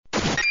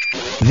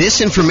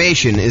This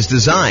information is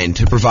designed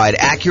to provide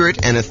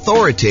accurate and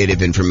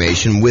authoritative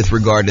information with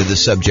regard to the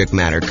subject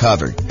matter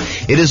covered.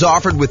 It is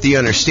offered with the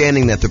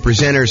understanding that the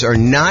presenters are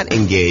not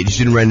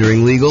engaged in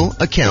rendering legal,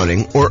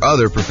 accounting, or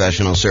other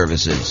professional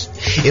services.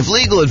 If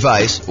legal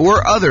advice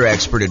or other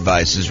expert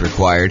advice is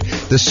required,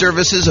 the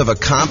services of a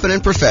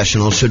competent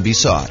professional should be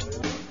sought.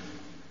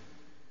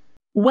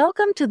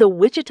 Welcome to the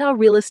Wichita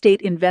Real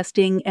Estate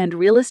Investing and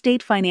Real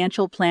Estate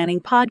Financial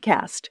Planning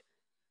Podcast.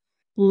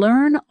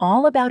 Learn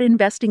all about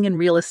investing in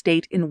real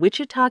estate in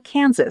Wichita,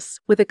 Kansas,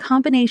 with a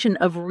combination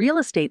of real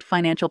estate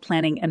financial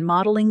planning and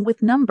modeling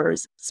with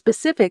numbers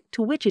specific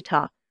to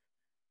Wichita,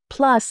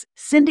 plus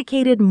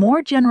syndicated,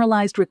 more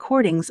generalized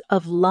recordings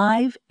of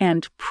live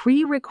and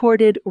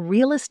pre-recorded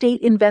real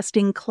estate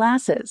investing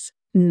classes,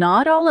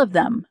 not all of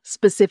them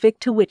specific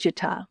to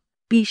Wichita.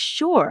 Be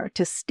sure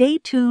to stay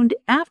tuned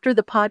after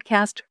the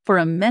podcast for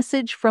a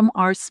message from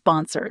our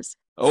sponsors.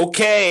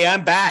 Okay,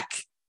 I'm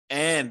back.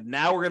 And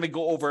now we're going to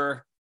go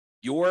over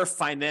your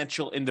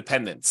financial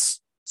independence.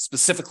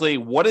 Specifically,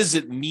 what does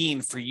it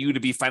mean for you to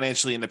be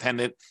financially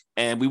independent?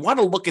 And we want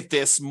to look at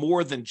this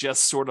more than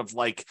just sort of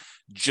like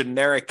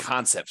generic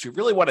concepts. We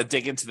really want to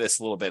dig into this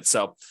a little bit.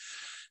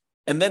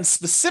 And then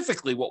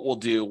specifically what we'll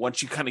do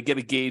once you kind of get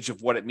a gauge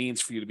of what it means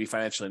for you to be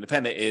financially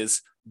independent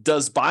is,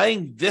 does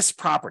buying this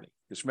property,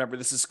 because remember,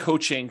 this is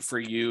coaching for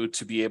you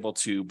to be able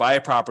to buy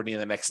a property in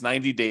the next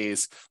 90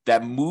 days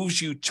that moves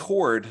you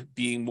toward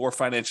being more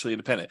financially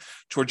independent,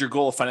 toward your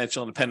goal of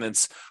financial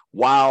independence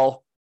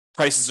while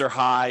prices are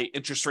high,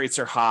 interest rates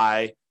are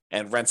high,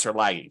 and rents are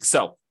lagging.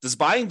 So does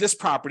buying this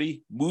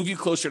property move you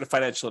closer to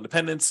financial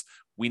independence?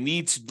 We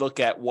need to look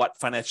at what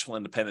financial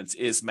independence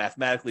is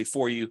mathematically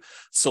for you.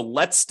 So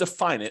let's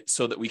define it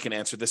so that we can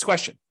answer this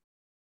question.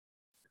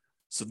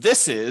 So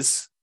this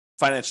is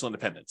financial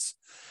independence.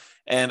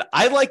 And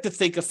I like to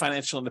think of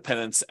financial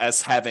independence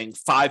as having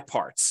 5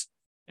 parts.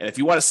 And if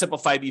you want to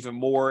simplify it even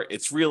more,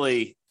 it's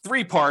really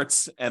 3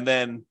 parts, and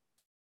then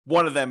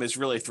one of them is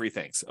really 3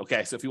 things.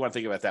 Okay, so if you want to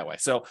think about it that way.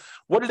 So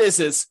what it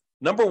is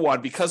number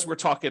one, because we're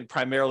talking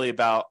primarily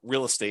about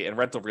real estate and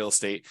rental real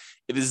estate,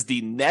 it is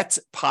the net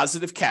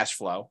positive cash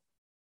flow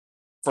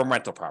from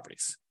rental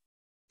properties.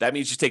 That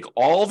means you take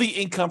all the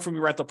income from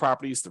your rental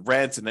properties, the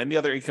rent, and any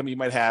other income you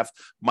might have,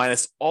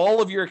 minus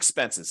all of your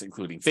expenses,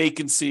 including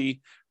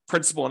vacancy,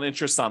 principal and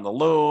interest on the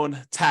loan,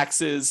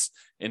 taxes,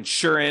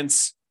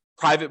 insurance,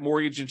 private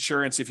mortgage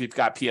insurance if you've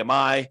got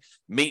PMI,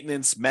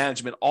 maintenance,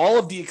 management, all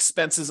of the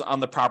expenses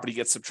on the property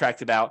get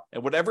subtracted out,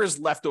 and whatever is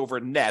left over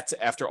net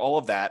after all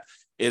of that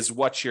is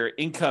what your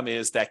income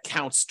is that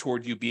counts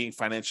toward you being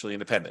financially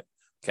independent.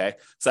 Okay,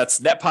 so that's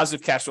net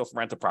positive cash flow from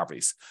rental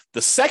properties.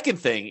 The second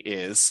thing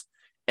is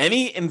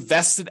any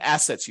invested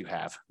assets you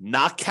have,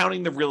 not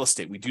counting the real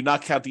estate. We do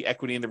not count the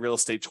equity in the real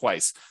estate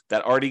twice.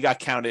 That already got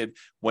counted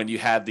when you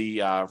had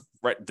the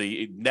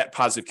net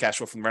positive cash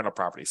flow from rental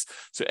properties.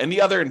 So any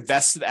other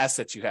invested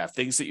assets you have,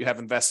 things that you have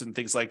invested in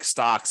things like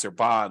stocks or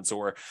bonds,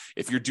 or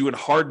if you're doing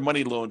hard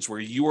money loans where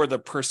you are the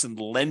person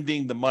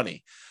lending the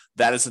money,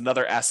 that is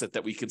another asset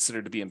that we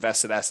consider to be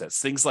invested assets.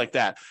 Things like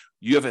that.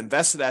 You have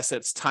invested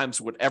assets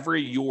times whatever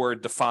your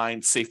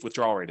defined safe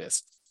withdrawal rate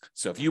is.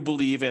 So if you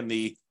believe in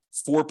the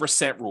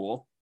 4%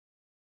 rule,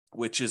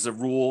 which is a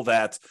rule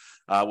that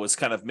was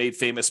kind of made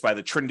famous by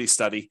the Trinity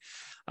study,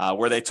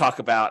 where they talk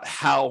about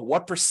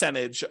what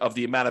percentage of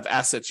the amount of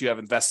assets you have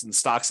invested in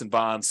stocks and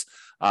bonds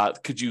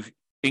could you,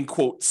 in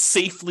quote,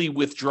 safely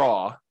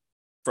withdraw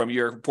from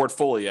your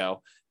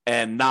portfolio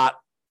and not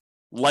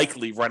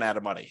likely run out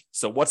of money.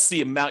 So what's the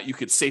amount you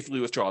could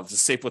safely withdraw? It's a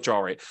safe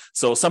withdrawal rate.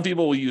 So some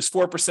people will use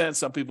 4%,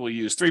 some people will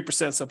use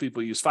 3%, some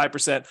people use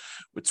 5%.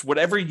 It's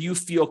whatever you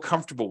feel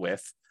comfortable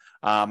with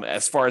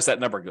as far as that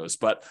number goes.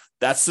 But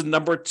that's the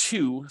number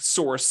 2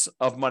 source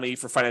of money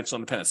for financial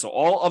independence. So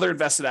all other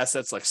invested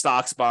assets like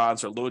stocks,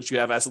 bonds, or loans you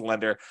have as a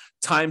lender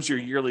times your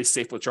yearly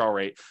safe withdrawal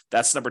rate,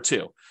 that's number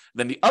 2.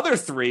 Then the other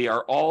 3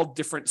 are all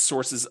different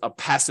sources of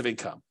passive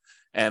income.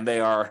 And they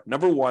are,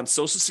 number 1,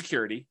 Social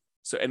Security.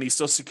 So any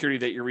Social Security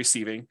that you're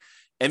receiving,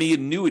 any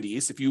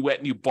annuities. If you went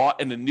and you bought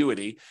an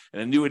annuity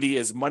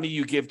is money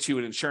you give to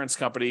an insurance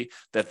company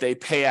that they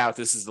pay out.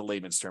 This is the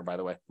layman's term, by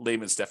the way,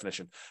 layman's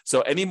definition.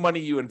 So any money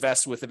you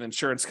invest with an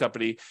insurance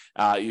company,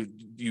 you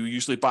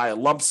usually buy a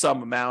lump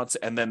sum amount,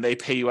 and then they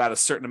pay you out a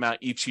certain amount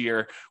each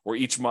year or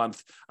each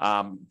month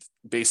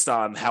based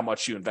on how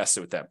much you invested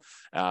with them.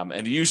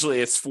 And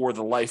usually it's for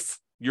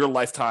your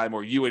lifetime,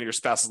 or you and your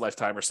spouse's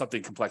lifetime, or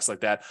something complex like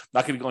that. I'm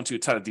not going to go into a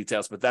ton of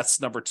details, but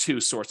that's number 2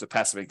 source of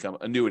passive income,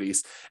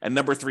 annuities. And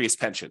number 3 is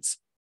pensions.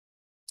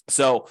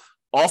 So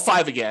all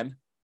 5 again,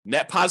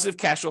 net positive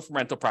cash flow from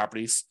rental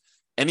properties,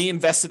 any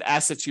invested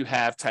assets you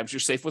have times your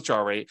safe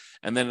withdrawal rate,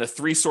 and then the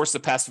 3 sources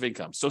of passive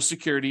income, Social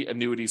Security,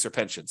 annuities, or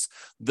pensions.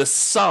 The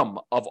sum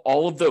of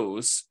all of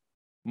those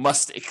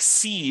must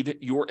exceed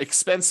your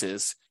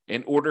expenses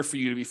in order for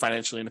you to be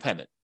financially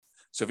independent.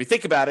 So if you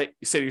think about it,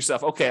 you say to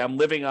yourself, okay, I'm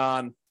living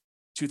on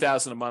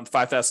 $2,000 a month,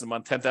 $5,000 a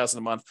month, $10,000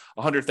 a month,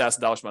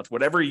 $100,000 a month,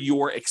 whatever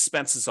your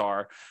expenses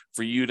are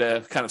for you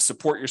to kind of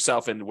support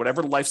yourself in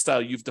whatever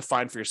lifestyle you've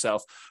defined for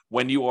yourself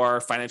when you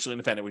are financially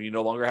independent, when you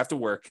no longer have to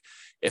work.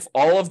 If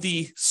all of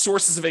the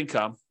sources of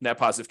income, net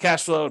positive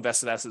cash flow,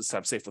 invested assets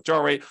times safe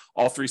withdrawal rate,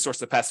 all three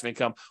sources of passive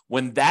income,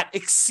 when that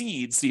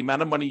exceeds the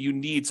amount of money you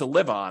need to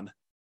live on,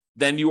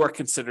 then you are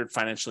considered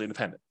financially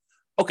independent.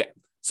 Okay,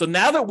 so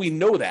now that we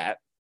know that,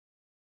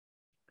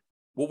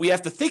 what we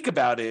have to think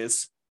about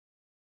is,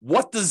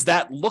 what does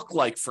that look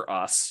like for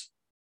us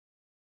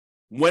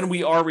when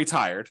we are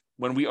retired,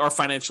 when we are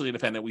financially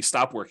independent, we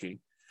stop working?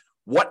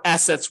 What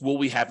assets will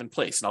we have in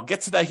place? And I'll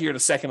get to that here in a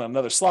second on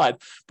another slide,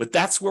 but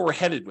that's where we're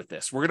headed with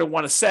this. We're going to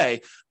want to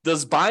say,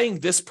 does buying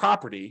this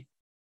property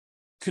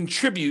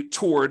contribute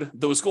toward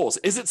those goals?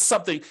 Is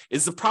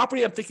the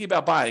property I'm thinking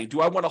about buying,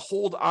 do I want to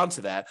hold on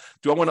to that?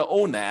 Do I want to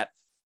own that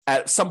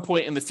at some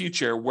point in the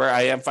future where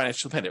I am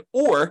financially independent?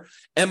 Or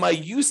am I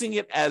using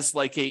it as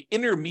like a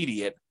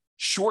intermediate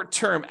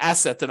short-term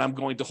asset that I'm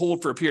going to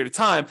hold for a period of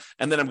time,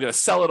 and then I'm going to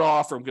sell it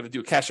off, or I'm going to do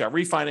a cash out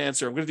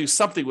refinance, or I'm going to do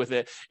something with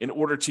it in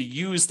order to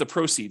use the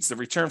proceeds, the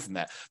return from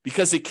that,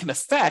 because it can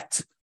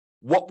affect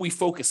what we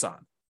focus on.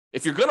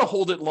 If you're going to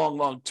hold it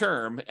long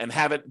term and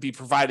have it be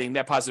providing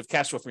net positive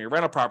cash flow from your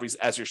rental properties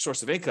as your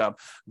source of income,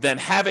 then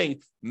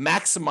having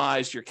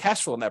maximized your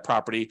cash flow on that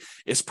property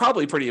is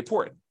probably pretty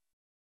important.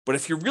 But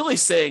if you're really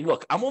saying,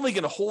 look, I'm only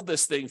going to hold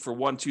this thing for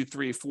 1, 2,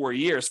 3, 4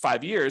 years,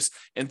 5 years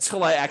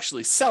until I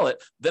actually sell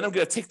it, then I'm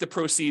going to take the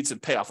proceeds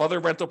and pay off other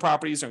rental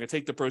properties. I'm going to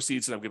take the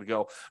proceeds and I'm going to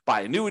go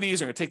buy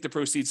annuities. I'm going to take the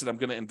proceeds and I'm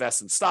going to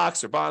invest in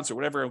stocks or bonds or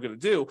whatever I'm going to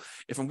do.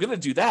 If I'm going to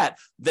do that,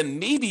 then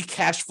maybe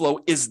cash flow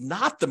is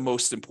not the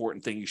most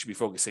important thing you should be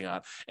focusing on.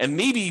 And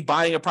maybe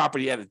buying a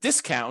property at a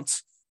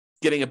discount,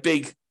 getting a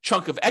big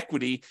chunk of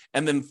equity,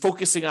 and then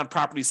focusing on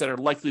properties that are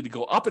likely to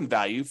go up in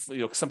value,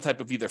 some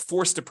type of either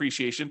forced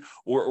appreciation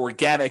or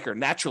organic or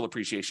natural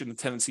appreciation, the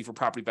tendency for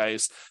property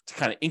values to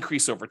kind of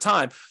increase over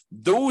time,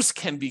 those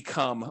can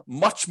become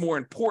much more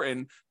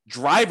important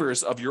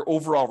drivers of your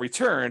overall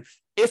return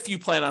if you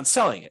plan on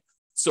selling it.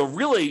 So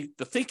really,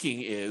 the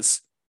thinking is,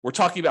 we're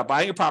talking about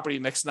buying a property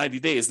in the next 90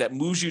 days that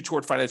moves you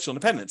toward financial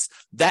independence.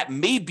 That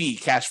may be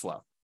cash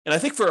flow. And I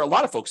think for a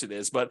lot of folks it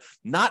is, but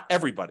not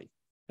everybody.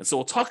 And so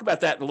we'll talk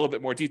about that in a little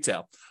bit more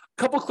detail.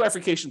 A couple of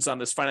clarifications on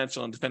this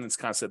financial independence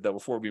concept, though,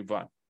 before we move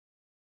on.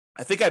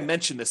 I think I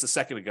mentioned this a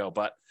second ago,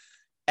 but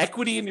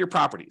equity in your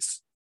properties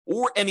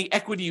or any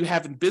equity you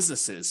have in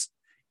businesses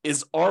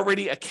is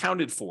already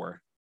accounted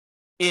for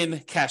in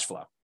cash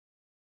flow.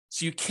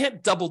 So you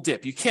can't double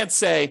dip. You can't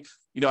say,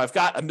 I've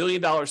got $1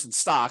 million in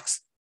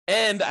stocks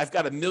and I've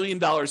got $1 million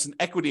in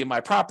equity in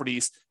my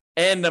properties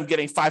and I'm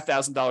getting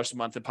 $5,000 a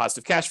month in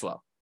positive cash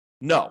flow.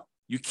 No.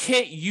 You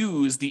can't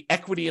use the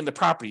equity in the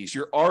properties.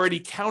 You're already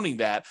counting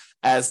that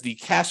as the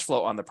cash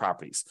flow on the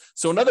properties.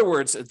 So in other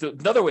words,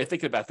 another way of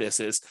thinking about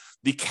this is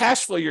the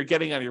cash flow you're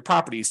getting on your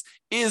properties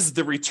is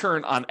the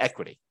return on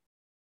equity.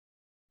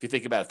 If you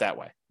think about it that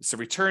way, it's the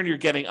return you're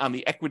getting on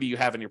the equity you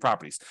have in your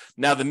properties.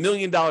 Now, the $1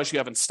 million you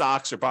have in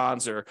stocks or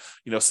bonds or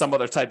some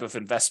other type of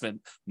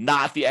investment,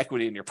 not the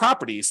equity in your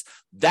properties,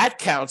 that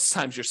counts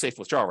times your safe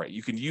withdrawal rate.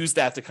 You can use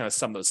that to kind of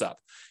sum those up.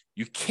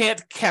 You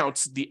can't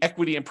count the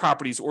equity in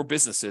properties or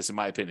businesses, in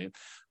my opinion,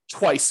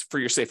 twice for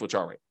your safe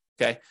withdrawal rate,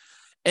 okay?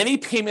 Any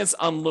payments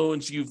on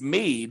loans you've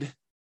made,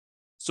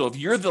 so if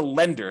you're the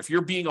lender, if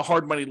you're being a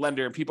hard money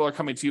lender and people are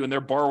coming to you and they're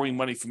borrowing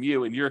money from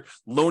you and you're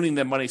loaning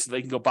them money so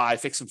they can go buy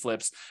fix and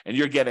flips and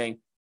you're getting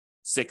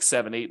 6,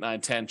 7, 8, 9,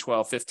 10,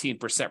 12,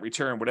 15%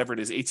 return, whatever it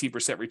is,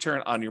 18%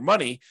 return on your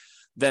money,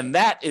 then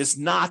that is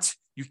not,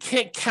 you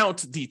can't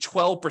count the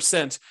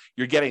 12%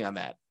 you're getting on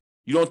that.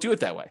 You don't do it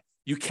that way.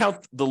 You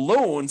count the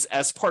loans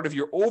as part of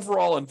your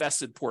overall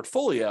invested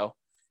portfolio,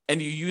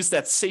 and you use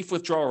that safe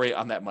withdrawal rate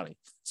on that money.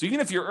 So even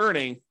if you're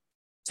earning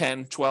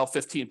 10, 12,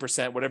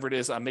 15%, whatever it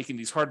is on making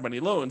these hard money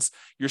loans,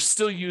 you're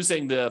still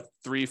using the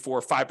 3,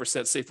 4,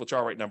 5% safe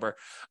withdrawal rate number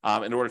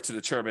in order to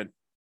determine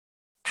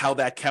how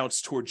that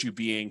counts towards you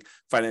being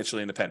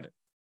financially independent.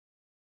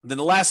 Then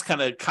the last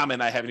kind of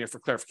comment I have in here for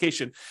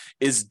clarification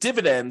is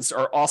dividends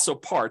are also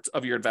part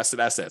of your invested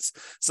assets.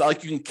 So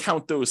like you can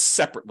count those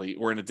separately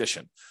or in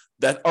addition.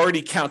 That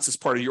already counts as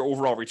part of your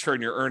overall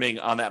return you're earning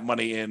on that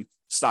money in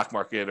stock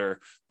market or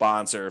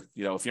bonds, or, if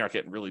you're not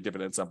getting really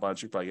dividends on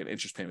bonds, you're probably getting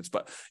interest payments,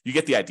 but you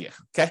get the idea.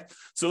 Okay.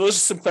 So those are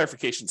some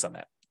clarifications on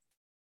that.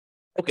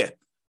 Okay.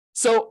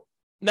 So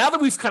now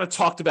that we've kind of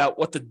talked about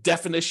what the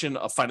definition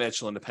of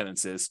financial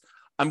independence is,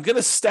 I'm going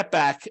to step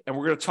back and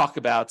we're going to talk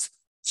about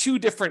two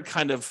different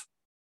kind of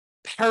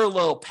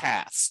parallel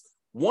paths.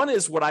 One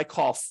is what I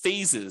call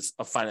phases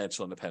of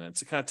financial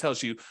independence. It kind of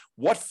tells you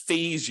what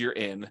phase you're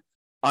in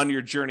on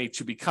your journey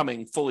to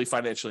becoming fully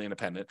financially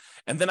independent.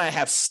 And then I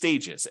have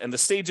stages. And the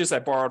stages I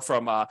borrowed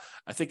from, I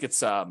think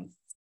it's,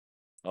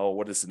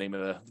 what is the name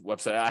of the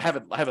website? I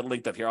haven't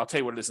linked that here. I'll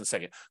tell you what it is in a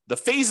second. The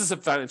phases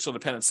of financial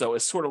independence, though,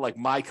 is sort of like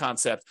my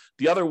concept.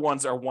 The other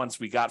ones are ones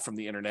we got from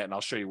the internet, and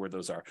I'll show you where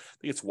those are. I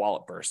think it's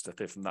Wallet Burst,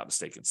 if I'm not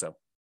mistaken. So,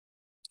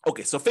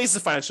 okay, so phases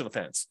of financial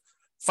independence.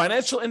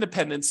 financial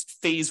independence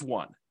phase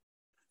one.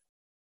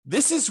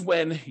 This is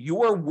when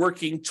you are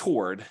working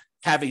toward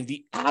having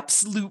the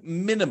absolute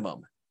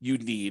minimum you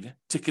need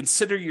to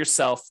consider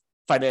yourself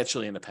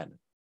financially independent.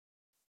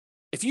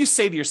 If you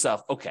say to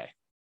yourself, okay,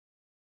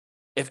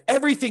 if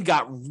everything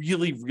got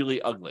really,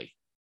 really ugly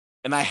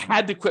and I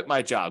had to quit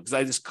my job because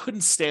I just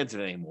couldn't stand it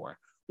anymore,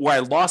 or I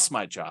lost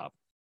my job,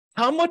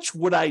 how much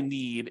would I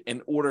need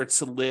in order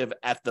to live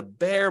at the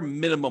bare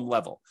minimum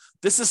level?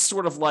 This is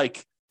sort of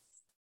like,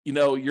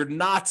 you're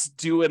not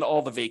doing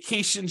all the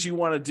vacations you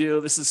want to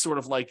do. This is sort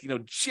of like,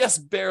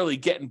 just barely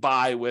getting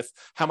by with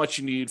how much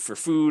you need for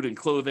food and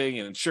clothing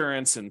and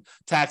insurance and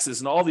taxes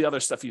and all the other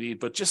stuff you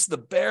need, but just the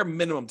bare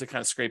minimum to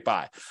kind of scrape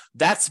by.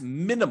 That's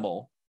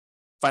minimal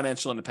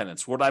financial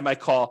independence, what I might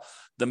call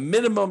the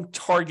minimum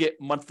target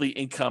monthly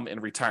income in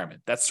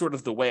retirement. That's sort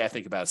of the way I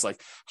think about it. It's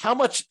like, how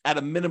much at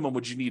a minimum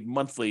would you need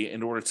monthly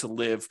in order to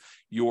live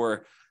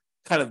your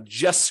kind of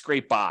just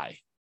scrape by?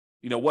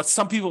 What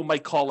some people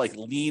might call like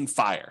lean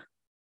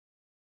financial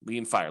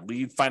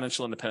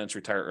independence,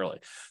 retire early.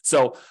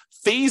 So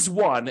phase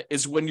one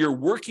is when you're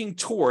working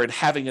toward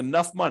having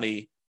enough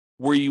money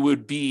where you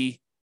would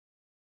be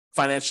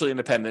financially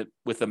independent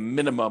with a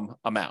minimum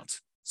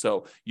amount.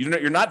 So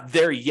you're not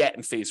there yet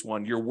in phase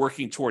one. You're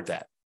working toward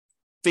that.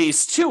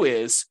 Phase two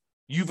is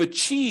you've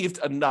achieved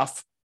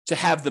enough to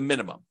have the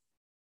minimum.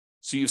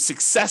 So you've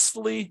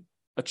successfully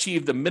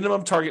achieved the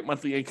minimum target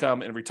monthly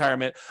income in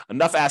retirement,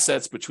 enough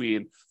assets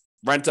between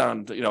rent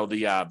on,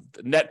 the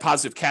net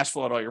positive cash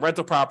flow on all your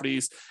rental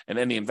properties and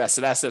any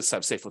invested assets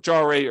have safe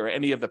withdrawal rate or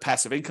any of the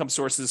passive income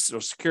sources,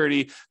 Social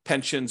Security,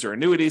 pensions, or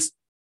annuities.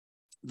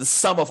 The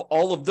sum of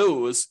all of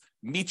those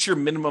meets your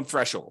minimum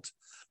threshold.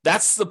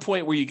 That's the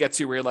point where you get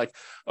to where you're like,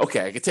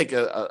 okay, I can take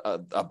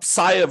a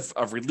sigh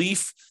of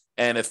relief.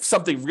 And if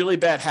something really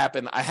bad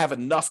happened, I have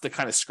enough to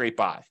kind of scrape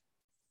by.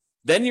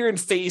 Then you're in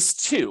phase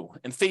two.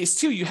 In phase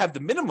two, you have the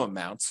minimum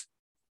amount,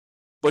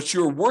 but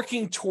you're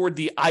working toward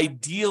the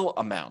ideal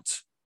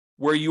amount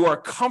where you are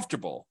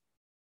comfortable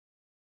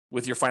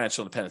with your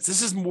financial independence.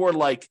 This is more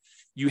like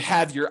you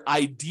have your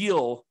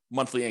ideal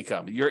monthly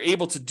income. You're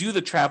able to do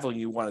the traveling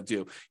you want to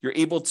do. You're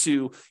able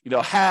to,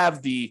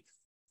 have the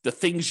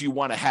things you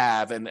want to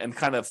have and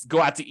kind of go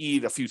out to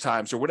eat a few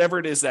times or whatever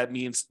it is that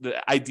means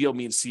the ideal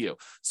means to you.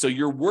 So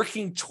you're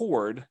working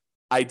toward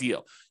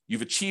ideal.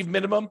 You've achieved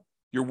minimum.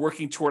 You're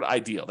working toward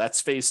ideal.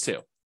 That's phase two.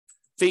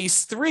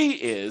 Phase three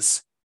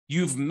is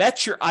you've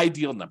met your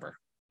ideal number.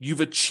 You've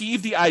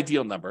achieved the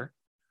ideal number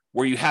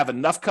where you have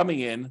enough coming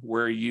in,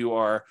 where you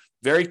are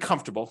very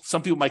comfortable.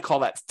 Some people might call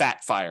that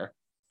fat fire,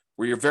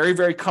 where you're very,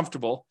 very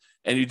comfortable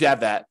and you have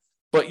that,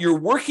 but you're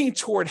working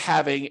toward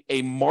having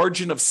a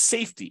margin of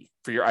safety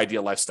for your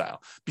ideal lifestyle.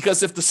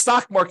 Because if the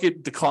stock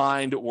market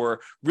declined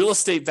or real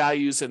estate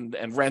values and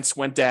rents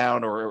went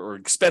down or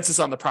expenses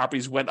on the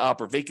properties went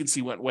up or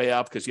vacancy went way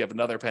up because you have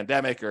another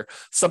pandemic or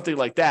something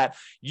like that,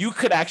 you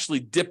could actually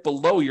dip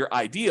below your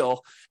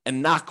ideal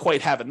and not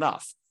quite have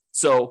enough.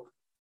 So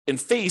in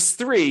phase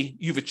three,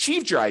 you've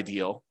achieved your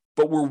ideal,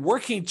 but we're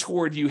working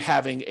toward you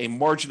having a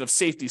margin of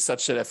safety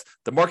such that if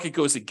the market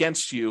goes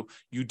against you,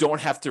 you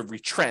don't have to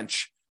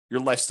retrench your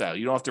lifestyle.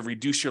 You don't have to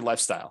reduce your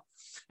lifestyle.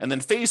 And then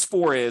phase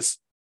four is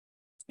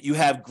you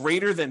have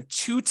greater than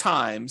 2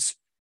 times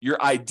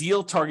your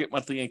ideal target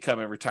monthly income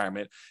in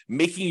retirement,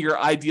 making your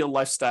ideal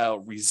lifestyle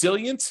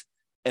resilient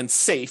and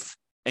safe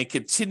and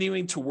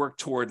continuing to work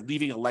toward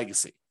leaving a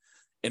legacy.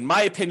 In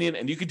my opinion,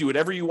 and you can do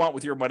whatever you want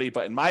with your money,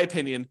 but in my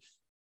opinion,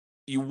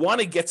 you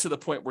want to get to the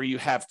point where you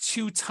have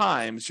 2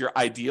 times your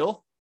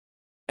ideal.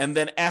 And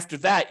then after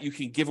that, you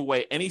can give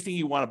away anything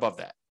you want above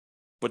that.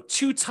 But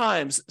 2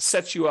 times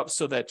sets you up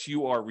so that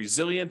you are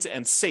resilient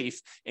and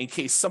safe in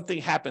case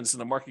something happens and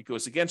the market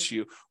goes against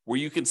you, where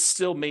you can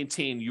still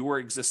maintain your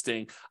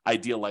existing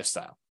ideal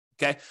lifestyle.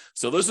 Okay.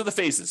 So those are the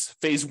phases.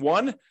 Phase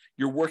one,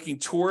 you're working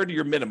toward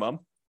your minimum.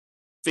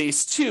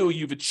 Phase two,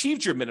 you've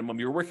achieved your minimum.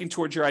 You're working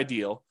towards your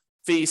ideal.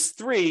 Phase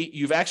three,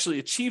 you've actually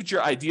achieved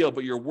your ideal,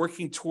 but you're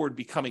working toward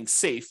becoming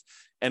safe.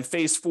 And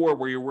phase four,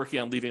 where you're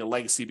working on leaving a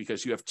legacy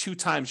because you have 2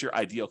 times your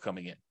ideal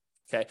coming in.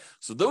 Okay,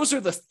 so those are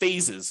the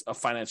phases of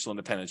financial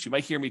independence. You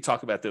might hear me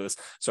talk about those.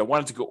 So I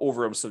wanted to go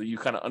over them so that you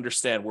kind of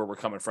understand where we're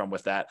coming from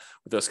with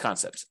those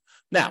concepts.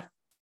 Now,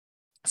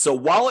 so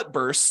Wallet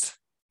Burst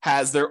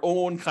has their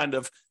own kind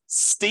of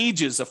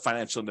stages of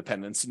financial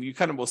independence, and you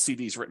kind of will see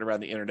these written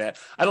around the internet.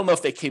 I don't know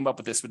if they came up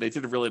with this, but they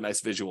did a really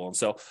nice visual, and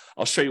so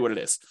I'll show you what it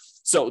is.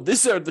 So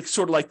these are the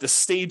sort of like the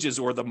stages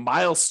or the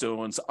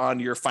milestones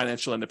on your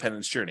financial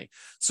independence journey.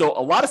 So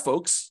a lot of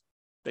folks,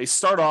 they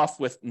start off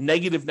with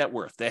negative net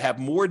worth. They have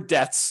more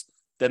debts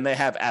than they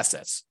have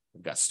assets.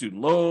 They've got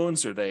student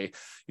loans, or they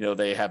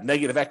have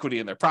negative equity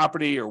in their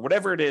property, or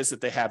whatever it is that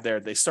they have there.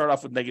 They start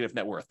off with negative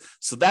net worth.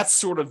 So that's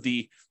sort of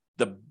the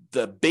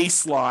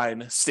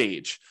baseline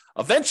stage.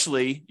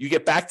 Eventually, you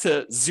get back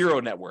to 0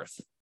 net worth.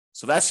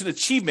 So that's an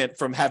achievement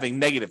from having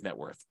negative net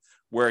worth,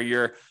 where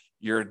your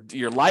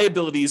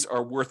liabilities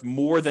are worth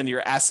more than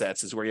your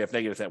assets, is where you have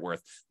negative net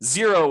worth.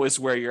 0 is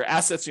where your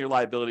assets and your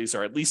liabilities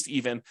are at least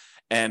even,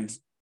 and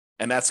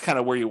And that's kind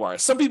of where you are.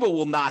 Some people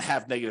will not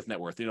have negative net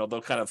worth.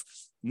 They'll kind of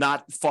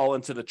not fall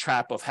into the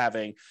trap of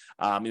having,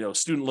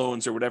 student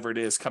loans or whatever it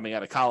is coming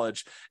out of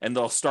college, and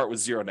they'll start with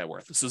zero net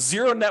worth. So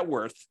zero net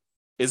worth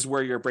is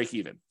where you're break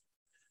even.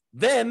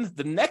 Then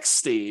the next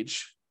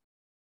stage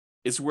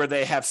is where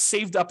they have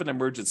saved up an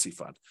emergency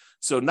fund.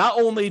 So not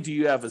only do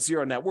you have a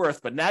zero net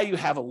worth, but now you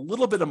have a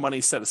little bit of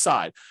money set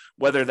aside,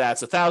 whether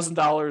that's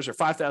 $1,000 or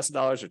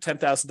 $5,000 or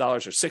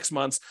 $10,000 or 6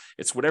 months.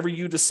 It's whatever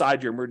you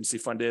decide your emergency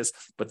fund is,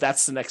 but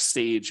that's the next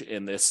stage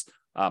in this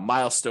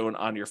milestone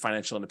on your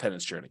financial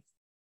independence journey.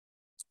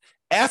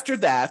 After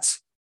that,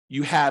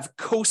 you have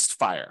Coast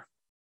Fire.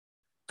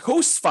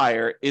 Coast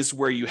Fire is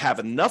where you have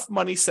enough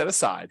money set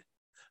aside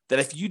that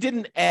if you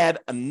didn't add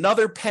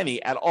another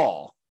penny at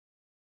all,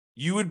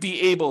 you would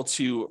be able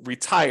to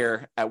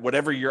retire at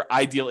whatever your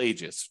ideal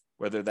age is,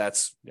 whether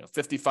that's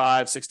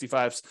 55,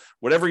 65,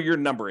 whatever your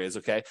number is,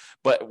 okay?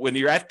 But when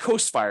you're at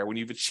Coast Fire, when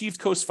you've achieved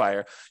Coast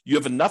Fire, you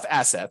have enough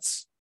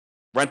assets,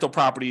 rental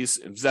properties,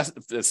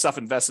 stuff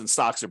invested in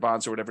stocks or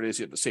bonds or whatever it is,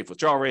 you have the safe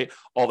withdrawal rate,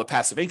 all the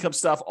passive income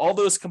stuff, all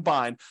those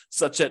combined,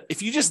 such that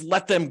if you just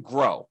let them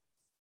grow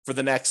for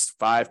the next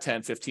 5,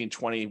 10, 15,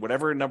 20,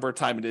 whatever number of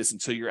time it is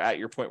until you're at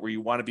your point where you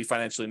want to be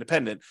financially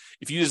independent.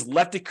 If you just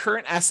let the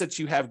current assets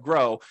you have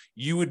grow,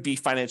 you would be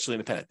financially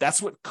independent.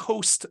 That's what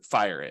Coast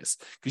Fire is,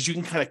 because you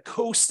can kind of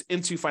coast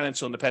into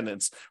financial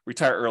independence,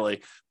 retire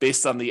early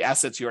based on the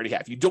assets you already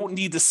have. You don't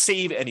need to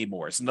save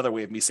anymore. It's another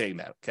way of me saying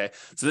that, okay?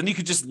 So then you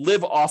could just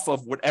live off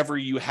of whatever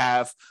you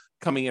have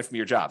coming in from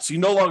your job. So you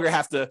no longer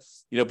have to,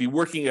 be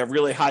working a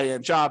really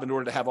high-end job in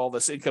order to have all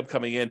this income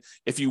coming in.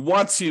 If you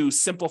want to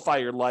simplify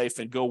your life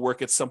and go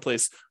work at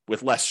someplace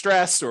with less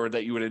stress or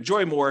that you would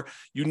enjoy more,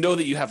 you know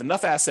that you have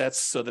enough assets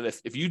so that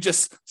if you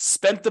just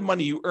spent the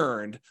money you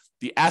earned,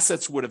 the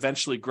assets would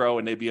eventually grow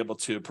and they'd be able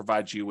to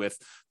provide you with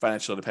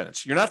financial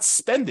independence. You're not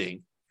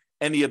spending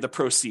any of the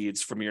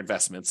proceeds from your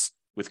investments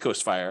with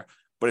Coast Fire,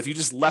 but if you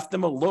just left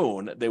them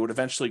alone, they would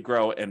eventually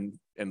grow and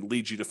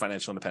lead you to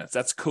financial independence.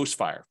 That's Coast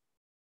Fire.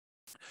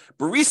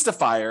 Barista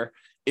Fire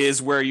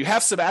is where you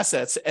have some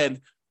assets, and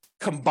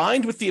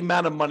combined with the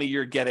amount of money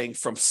you're getting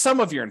from some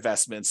of your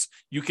investments,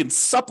 you can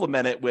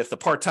supplement it with a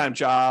part-time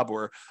job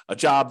or a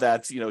job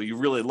that you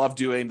really love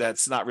doing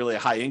that's not really a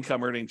high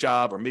income earning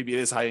job, or maybe it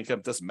is high income,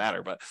 it doesn't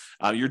matter, but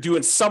you're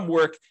doing some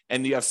work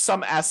and you have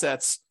some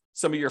assets,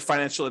 some of your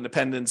financial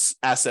independence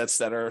assets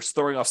that are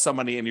throwing off some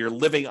money, and you're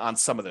living on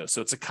some of those. So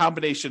it's a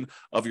combination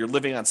of you're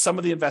living on some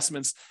of the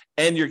investments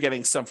and you're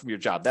getting some from your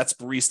job. That's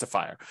Barista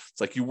Fire. It's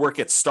like you work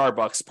at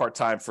Starbucks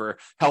part-time for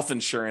health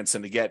insurance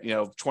and to get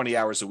 20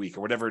 hours a week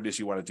or whatever it is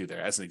you want to do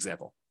there, as an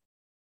example.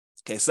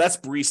 Okay, so that's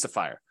Barista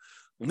Fire.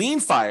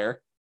 Lean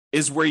Fire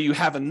is where you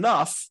have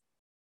enough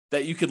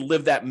that you could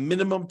live that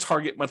minimum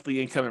target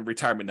monthly income and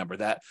retirement number,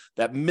 that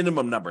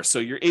minimum number. So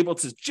you're able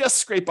to just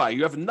scrape by.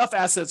 You have enough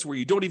assets where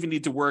you don't even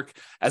need to work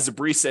as a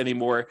barista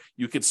anymore.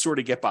 You could sort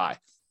of get by.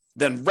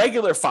 Then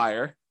regular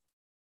Fire,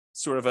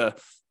 sort of a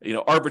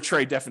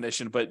arbitrary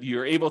definition, but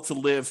you're able to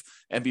live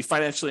and be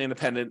financially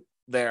independent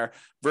there,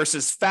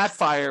 versus Fat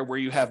Fire, where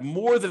you have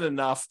more than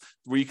enough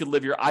where you can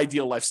live your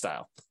ideal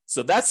lifestyle.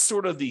 So that's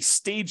sort of the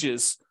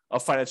stages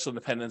of financial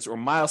independence, or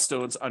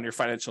milestones on your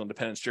financial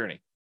independence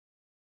journey.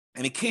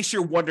 And in case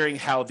you're wondering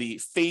how the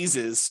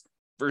phases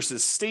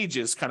versus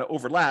stages kind of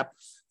overlap,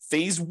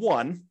 phase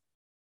 1,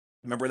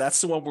 remember,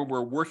 that's the one where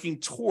we're working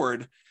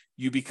toward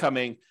you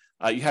becoming,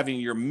 you having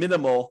your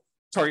minimal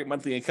target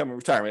monthly income in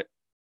retirement.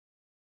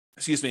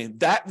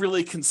 That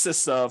really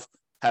consists of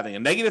having a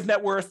negative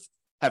net worth,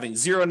 having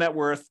zero net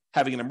worth,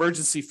 having an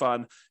emergency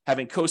fund,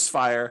 having Coast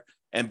Fire,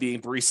 and being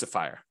Barista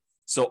Fire.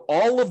 So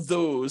all of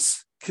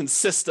those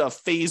consist of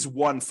phase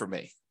 1 for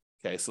me.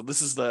 Okay, so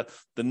this is the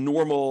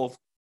normal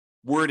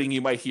wording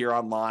you might hear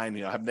online,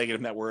 have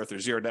negative net worth or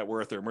zero net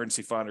worth or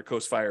emergency fund or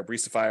Coast Fire or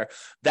Barista Fire.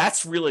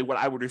 That's really what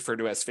I would refer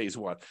to as phase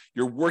 1.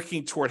 You're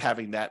working toward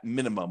having that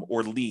minimum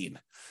or lean.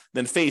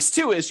 Then phase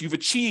 2 is you've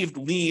achieved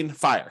Lean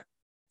Fire.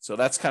 So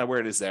that's kind of where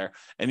it is there.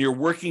 And you're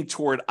working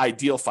toward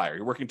Ideal Fire.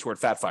 You're working toward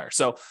Fat Fire.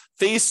 So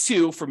phase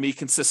 2 for me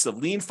consists of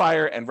Lean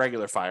Fire and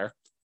regular Fire.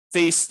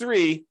 Phase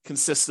 3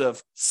 consists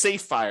of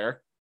Safe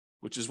Fire,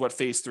 which is what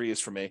phase 3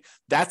 is for me.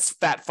 That's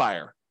Fat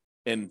Fire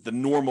in the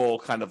normal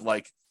kind of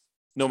like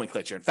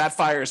nomenclature. And Fat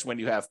Fire is when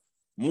you have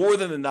more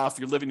than enough,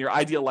 you're living your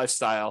ideal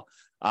lifestyle.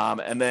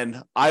 And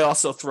then I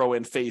also throw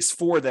in phase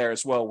 4 there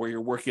as well, where you're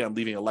working on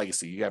leaving a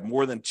legacy. You have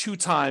more than 2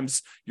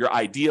 times your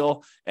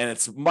ideal, and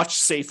it's much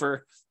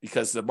safer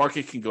because the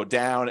market can go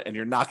down and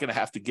you're not going to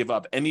have to give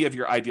up any of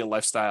your ideal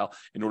lifestyle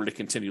in order to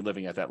continue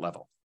living at that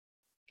level.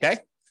 Okay.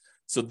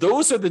 So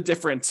those are the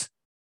different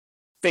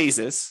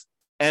phases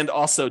and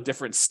also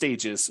different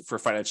stages for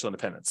financial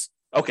independence.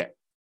 Okay.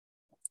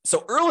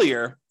 So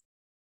earlier,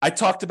 I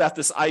talked about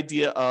this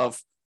idea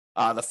of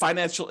the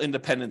financial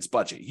independence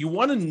budget. You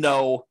want to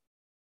know,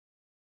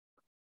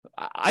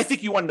 I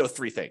think you want to know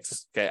 3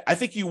 things. Okay. I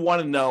think you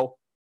want to know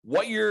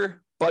what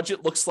your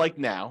budget looks like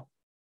now,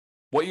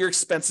 what your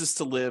expenses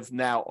to live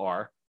now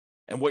are,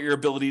 and what your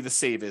ability to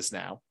save is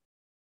now.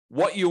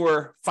 what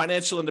your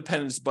financial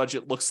independence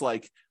budget looks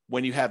like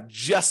when you have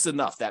just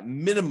enough, that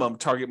minimum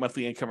target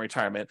monthly income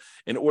retirement,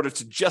 in order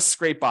to just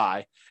scrape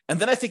by. And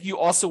then I think you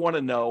also want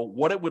to know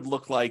what it would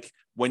look like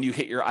when you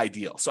hit your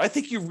ideal. So I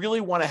think you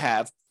really want to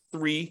have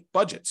 3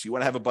 budgets. You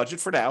want to have a budget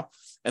for now,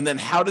 and then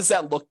how does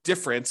that look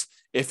different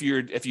if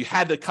you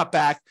had to cut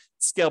back,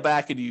 scale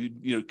back, and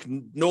you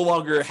no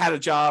longer had a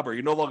job, or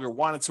you no longer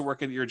wanted to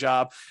work at your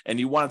job and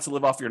you wanted to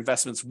live off your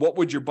investments? What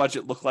would your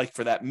budget look like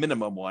for that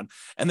minimum one?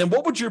 And then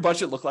what would your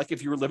budget look like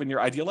if you were living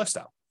your ideal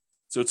lifestyle?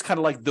 So it's kind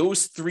of like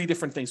those 3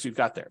 different things we've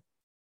got there.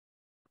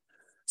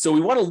 So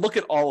we want to look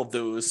at all of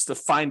those to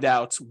find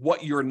out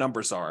what your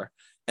numbers are.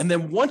 And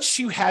then once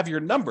you have your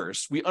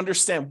numbers, we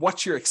understand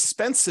what your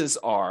expenses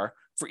are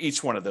for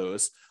each one of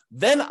those.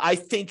 Then I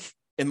think,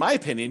 in my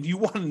opinion, you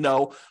want to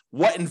know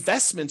what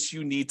investments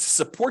you need to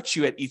support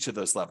you at each of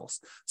those levels.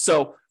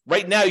 So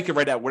right now you can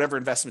write out whatever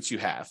investments you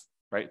have,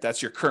 right?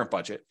 That's your current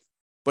budget.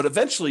 But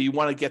eventually you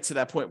want to get to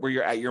that point where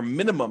you're at your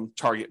minimum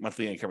target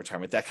monthly income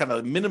retirement, that kind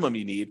of minimum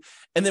you need.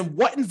 And then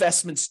what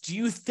investments do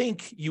you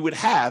think you would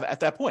have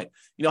at that point?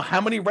 How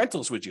many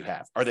rentals would you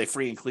have? Are they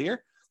free and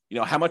clear?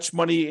 How much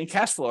money in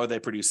cash flow are they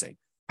producing?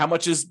 How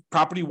much is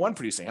property 1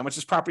 producing? How much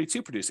is property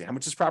 2 producing? How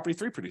much is property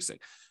 3 producing?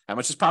 How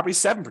much is property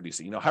 7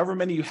 producing? However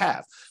many you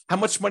have. How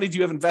much money do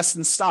you have invested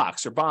in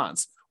stocks or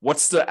bonds?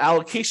 What's the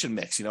allocation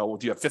mix? Do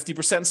you have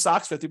 50% in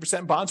stocks, 50%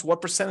 in bonds? What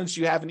percentage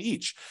do you have in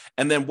each?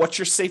 And then what's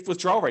your safe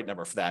withdrawal rate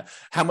number for that?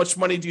 How much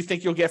money do you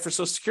think you'll get for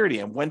Social Security?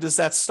 And when does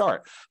that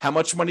start? How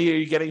much money are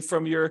you getting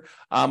from your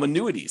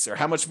annuities? Or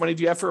how much money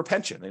do you have for a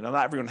pension?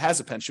 Not everyone has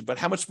a pension, but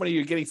how much money are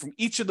you getting from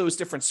each of those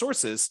different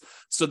sources,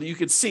 so that you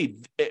can see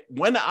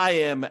when I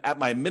am at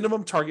my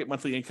minimum target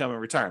monthly income in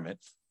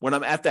retirement, when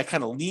I'm at that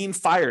kind of lean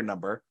fire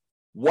number,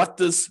 what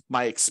does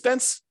my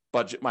expense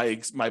budget,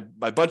 my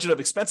budget of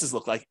expenses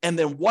look like? And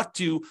then what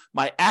do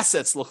my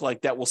assets look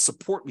like that will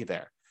support me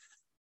there?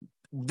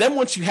 Then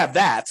once you have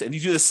that, and you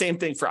do the same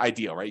thing for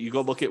ideal, right? You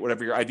go look at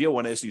whatever your ideal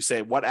one is, you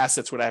say, what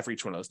assets would I have for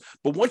each one of those?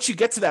 But once you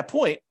get to that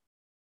point,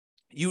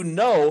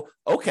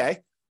 okay,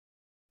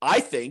 I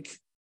think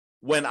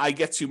when I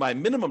get to my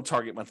minimum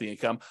target monthly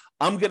income,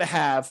 I'm going to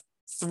have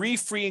 3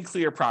 free and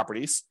clear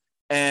properties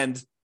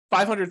and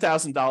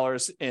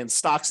 $500,000 in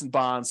stocks and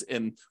bonds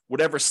in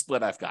whatever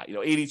split I've got,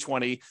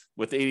 80-20,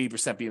 with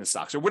 80% being in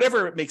stocks, or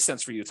whatever makes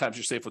sense for you, times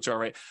your safe withdrawal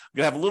rate. I'm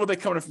going to have a little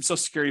bit coming in from Social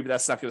Security, but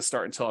that's not going to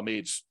start until I'm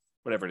age,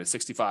 whatever it is,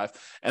 65.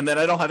 And then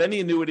I don't have any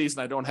annuities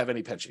and I don't have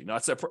any pension.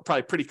 It's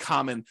probably pretty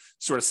common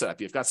sort of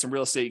setup. You've got some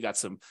real estate, you got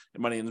some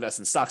money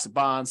invested in stocks and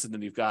bonds, and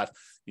then you've got,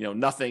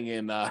 nothing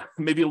in,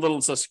 maybe a little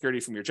in Social Security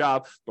from your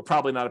job, but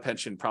probably not a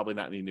pension, probably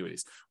not any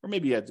annuities, or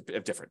maybe a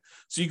different.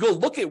 So you go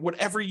look at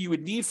whatever you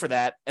would need for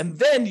that. And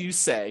then you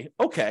say,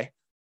 okay,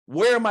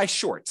 where am I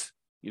short?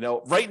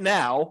 Right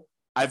now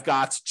I've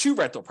got 2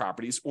 rental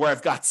properties, or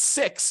I've got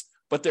 6,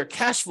 but their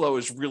cash flow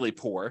is really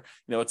poor.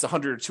 It's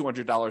 $100 or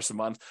 $200 a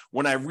month,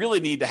 when I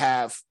really need to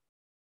have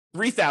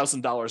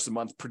 $3,000 a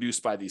month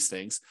produced by these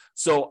things.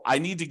 So I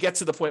need to get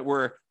to the point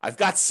where I've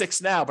got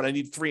 6 now, but I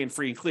need 3 and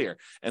free and clear.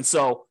 And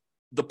so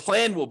the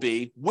plan will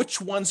be, which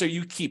ones are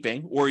you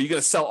keeping, or are you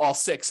going to sell all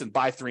 6 and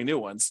buy 3 new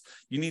ones?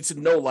 You need to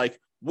know,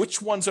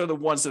 which ones are the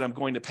ones that I'm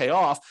going to pay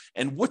off,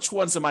 and which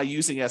ones am I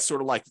using as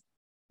sort of like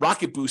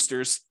rocket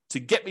boosters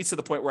to get me to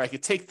the point where I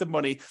could take the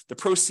money, the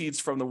proceeds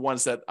from the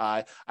ones that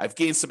I've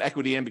gained some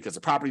equity in because the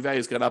property value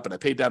has gone up and I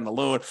paid down the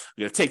loan. I'm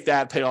going to take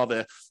that, pay all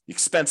the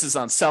expenses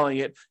on selling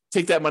it,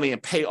 take that money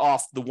and pay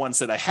off the ones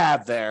that I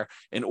have there,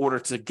 in order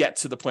to get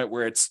to the point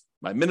where it's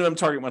my minimum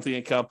target monthly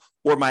income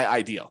or my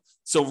ideal.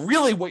 So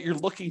really what you're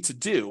looking to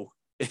do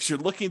is you're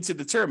looking to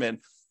determine,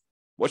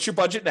 what's your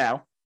budget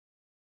now?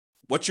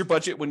 What's your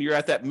budget when you're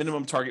at that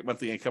minimum target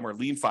monthly income or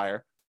lean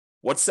fire?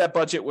 What's that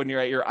budget when you're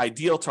at your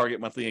ideal target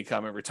monthly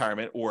income in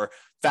retirement or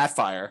fat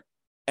fire?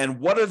 And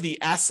what are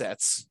the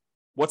assets?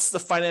 What's the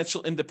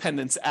financial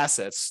independence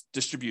assets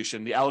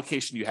distribution, the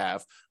allocation you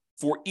have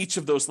for each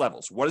of those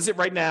levels? What is it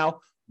right now?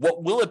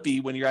 What will it be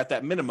when you're at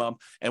that minimum?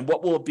 And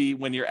what will it be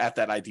when you're at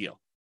that ideal?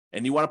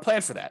 And you want to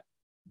plan for that.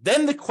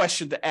 Then the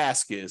question to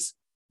ask is,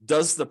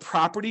 does the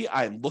property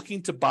I'm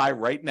looking to buy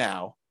right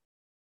now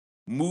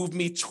move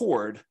me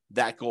toward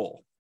that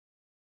goal?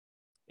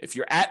 If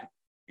you're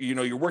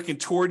you're working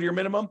toward your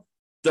minimum,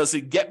 does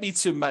it get me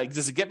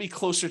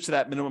closer to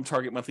that minimum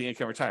target monthly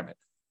income retirement?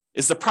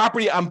 Is the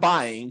property I'm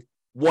buying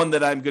one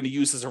that I'm going to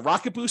use as a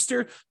rocket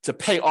booster to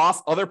pay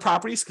off other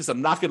properties because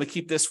I'm not going to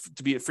keep this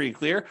to be free and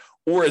clear?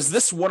 Or is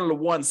this one of the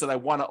ones that I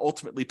want to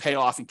ultimately pay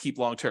off and keep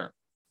long term?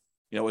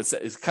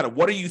 It's kind of,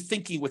 what are you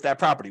thinking with that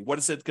property? What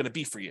is it going to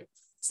be for you?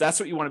 So that's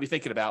what you want to be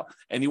thinking about.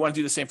 And you want to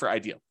do the same for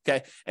ideal.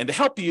 Okay. And to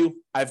help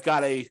you, I've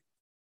got a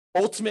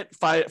ultimate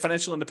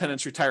financial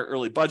independence retire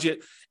early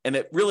budget. And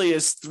it really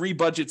is 3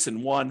 budgets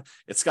in one.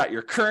 It's got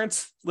your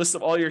current list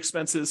of all your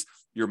expenses,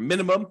 your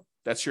minimum,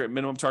 that's your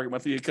minimum target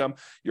monthly income,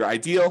 your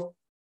ideal,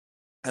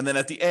 And then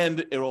at the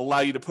end, it will allow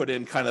you to put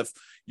in kind of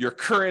your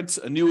current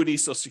annuity,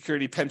 Social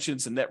Security,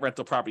 pensions, and net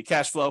rental property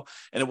cash flow.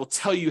 And it will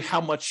tell you how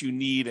much you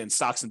need in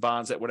stocks and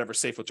bonds at whatever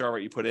safe withdrawal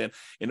rate you put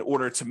in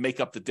order to make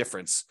up the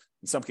difference.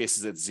 In some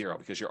cases, it's zero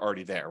because you're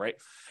already there, right?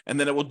 And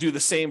then it will do the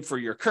same for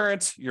your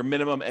current, your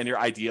minimum, and your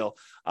ideal.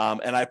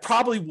 And I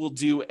probably will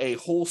do a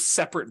whole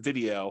separate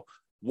video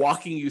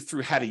walking you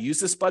through how to use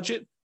this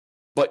budget.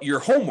 But your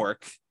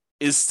homework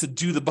is to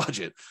do the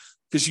budget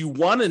because you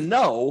want to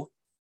know,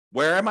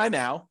 where am I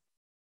now?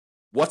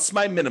 What's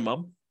my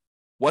minimum?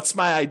 What's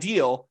my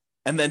ideal?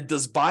 And then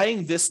does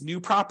buying this new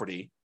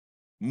property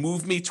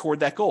move me toward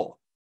that goal?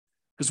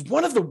 Because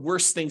one of the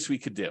worst things we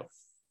could do,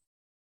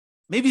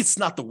 maybe it's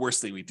not the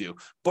worst thing we do,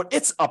 but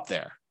it's up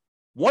there.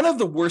 One of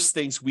the worst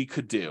things we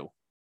could do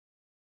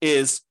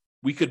is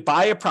we could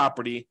buy a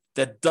property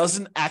that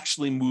doesn't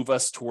actually move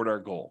us toward our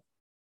goal.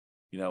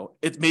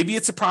 Maybe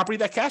it's a property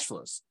that cash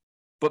flows,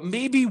 but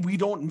maybe we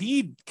don't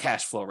need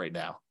cash flow right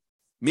now.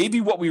 Maybe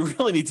what we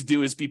really need to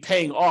do is be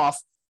paying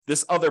off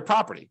this other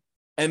property.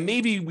 And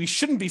maybe we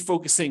shouldn't be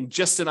focusing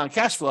just in on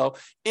cash flow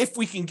if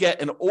we can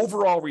get an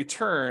overall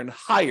return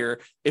higher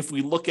if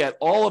we look at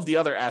all of the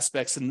other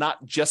aspects and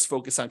not just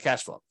focus on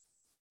cash flow.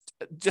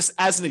 Just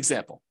as an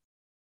example,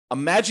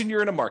 imagine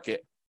you're in a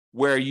market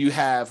where you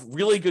have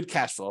really good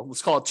cash flow.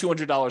 Let's call it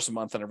 $200 a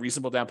month on a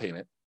reasonable down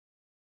payment.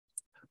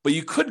 But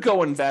you could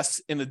go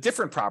invest in a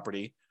different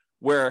property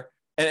where,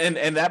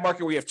 and that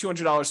market where you have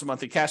 $200 a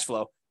month in cash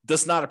flow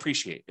does not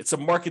appreciate. It's a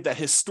market that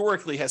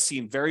historically has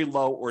seen very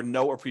low or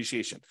no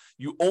appreciation.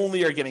 You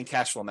only are getting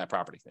cash flow on that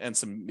property and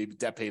some maybe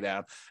debt pay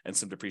down and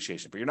some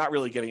depreciation, but you're not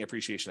really getting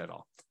appreciation at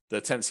all.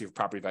 The tendency of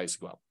property values to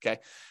go up. Okay.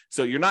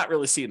 So you're not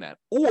really seeing that.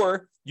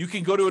 Or you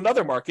can go to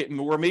another market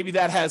where maybe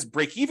that has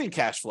break-even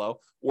cash flow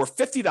or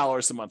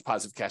 $50 a month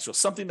positive cash flow,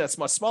 something that's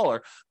much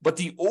smaller, but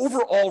the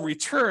overall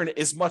return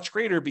is much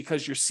greater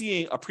because you're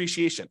seeing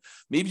appreciation.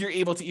 Maybe you're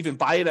able to even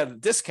buy it at a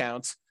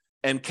discount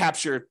and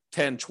capture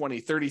 $10,000,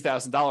 $20,000,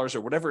 $30,000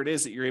 or whatever it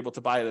is that you're able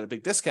to buy it at a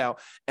big discount.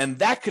 And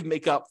that could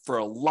make up for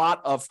a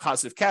lot of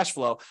positive cash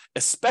flow,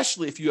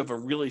 especially if you have a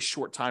really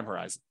short time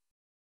horizon.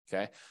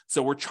 Okay.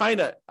 So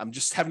I'm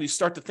just having you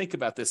start to think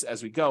about this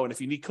as we go. And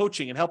if you need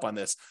coaching and help on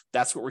this,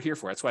 that's what we're here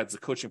for. That's why it's a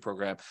coaching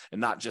program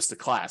and not just a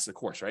class, a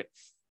course, right?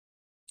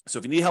 So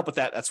if you need help with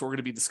that, that's what we're going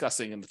to be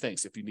discussing in the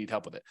things if you need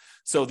help with it.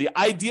 So the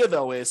idea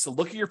though is to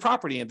look at your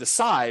property and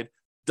decide,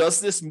 does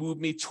this move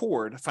me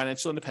toward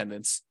financial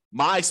independence,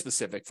 my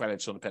specific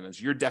financial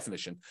independence, your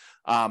definition,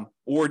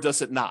 or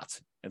does it not?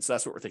 And so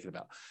that's what we're thinking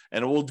about.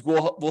 And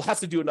we'll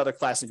have to do another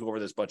class and go over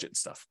this budget and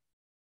stuff.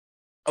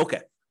 Okay.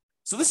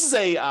 So this is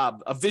a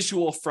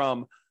visual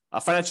from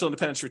Financial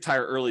Independence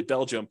Retire Early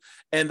Belgium.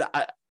 And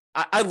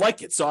I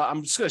like it. So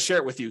I'm just going to share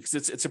it with you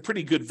because it's a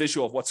pretty good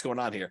visual of what's going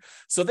on here.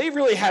 So they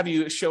really have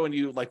you showing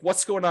you like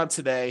what's going on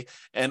today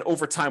and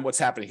over time what's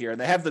happening here.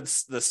 And they have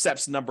the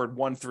steps numbered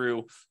 1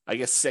 through, I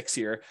guess, 6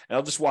 here. And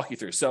I'll just walk you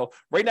through. So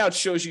right now it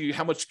shows you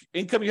how much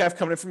income you have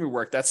coming in from your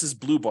work. That's this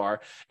blue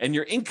bar. And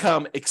your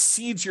income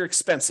exceeds your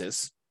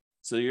expenses.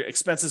 So your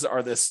expenses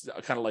are this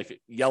kind of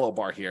like yellow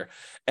bar here.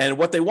 And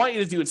what they want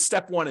you to do in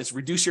step 1 is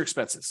reduce your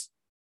expenses.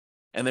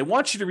 And they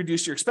want you to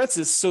reduce your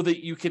expenses so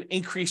that you can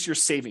increase your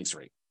savings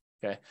rate.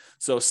 Okay.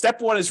 So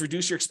step 1 is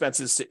reduce your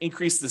expenses to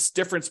increase this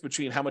difference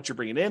between how much you're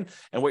bringing in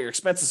and what your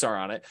expenses are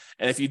on it.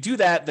 And if you do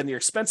that, then your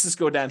expenses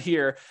go down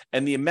here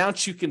and the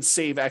amount you can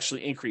save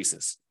actually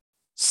increases.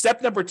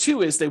 Step number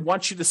 2 is they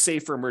want you to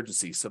save for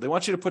emergencies. So they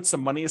want you to put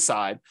some money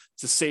aside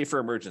to save for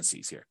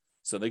emergencies here.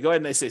 So they go ahead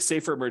and they say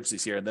save for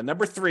emergencies here. And then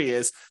number 3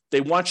 is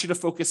they want you to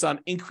focus on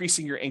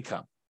increasing your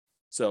income.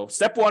 So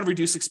step 1,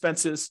 reduce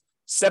expenses.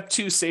 Step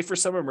 2, save for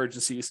some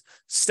emergencies.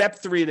 Step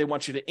 3, they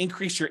want you to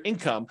increase your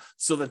income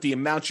so that the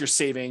amount you're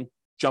saving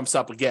jumps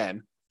up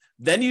again.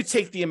 Then you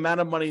take the amount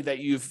of money that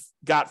you've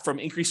got from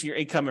increasing your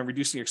income and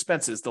reducing your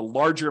expenses, the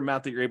larger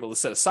amount that you're able to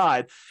set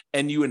aside,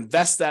 and you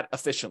invest that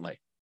efficiently.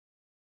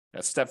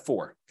 That's step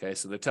 4. Okay,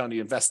 so they're telling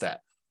you invest that.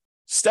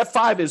 Step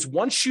 5 is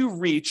once you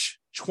reach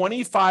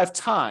 25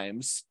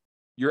 times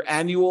your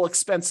annual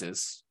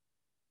expenses,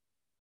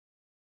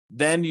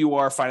 then you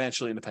are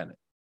financially independent.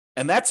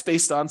 And that's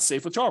based on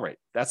safe withdrawal rate.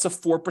 That's a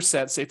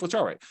 4% safe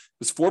withdrawal rate.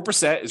 Because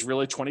 4% is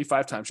really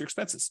 25 times your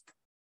expenses.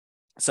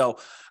 So,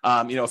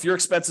 if your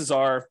expenses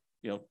are,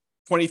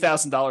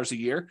 $20,000 a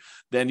year,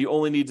 then you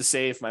only need to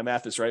save, my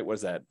math is right, what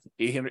is that,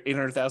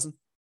 800,000?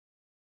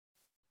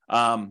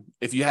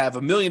 If you have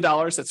 $1 million,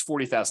 that's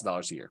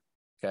 $40,000 a year.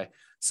 Okay.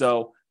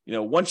 So,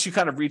 once you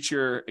kind of reach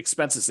your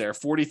expenses there,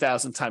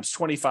 40,000 times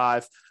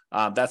 25,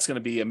 that's going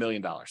to be $1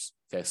 million.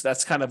 Okay, so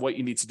that's kind of what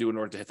you need to do in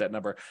order to hit that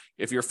number.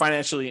 If you're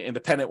financially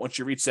independent, once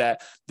you reach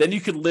that, then you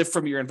can live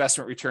from your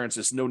investment returns.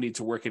 There's no need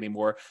to work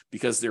anymore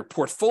because their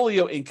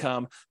portfolio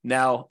income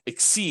now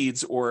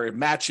exceeds or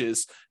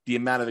matches the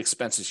amount of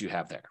expenses you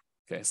have there.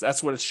 Okay, so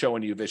that's what it's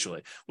showing you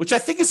visually, which I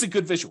think is a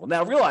good visual.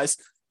 Now realize,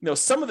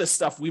 some of this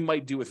stuff we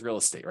might do with real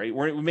estate, right?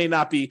 We may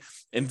not be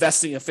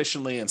investing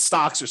efficiently in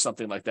stocks or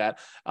something like that.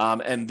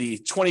 And the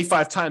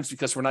 25 times,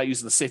 because we're not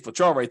using the safe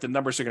withdrawal rate, the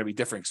numbers are going to be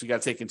different. So you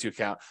got to take into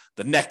account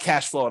the net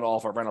cash flow on all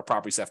of our rental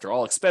properties after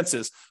all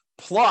expenses,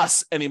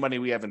 plus any money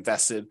we have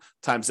invested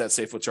times that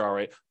safe withdrawal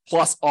rate,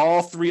 plus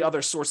all three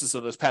other sources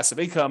of this passive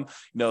income,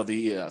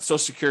 the Social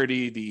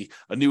Security, the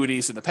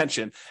annuities, and the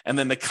pension. And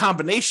then the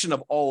combination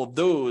of all of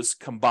those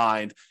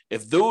combined,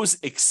 if those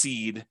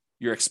exceed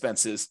your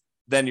expenses,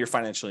 then you're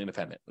financially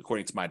independent,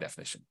 according to my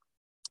definition.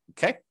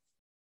 Okay?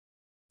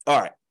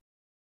 All right.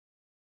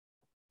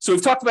 So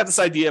we've talked about this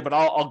idea, but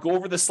I'll go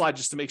over this slide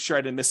just to make sure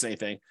I didn't miss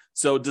anything.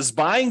 So does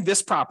buying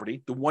this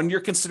property, the one you're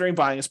considering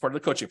buying as part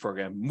of the coaching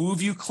program,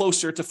 move you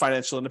closer to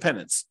financial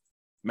independence?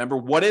 Remember,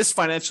 what is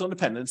financial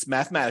independence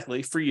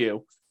mathematically for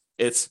you?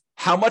 It's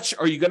how much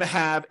are you going to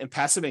have in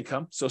passive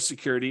income, Social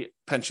Security,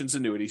 pensions,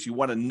 annuities. You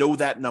want to know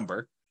that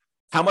number.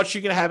 How much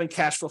you're going to have in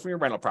cash flow from your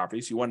rental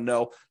properties. You want to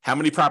know how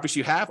many properties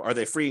you have. Are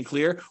they free and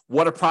clear?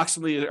 What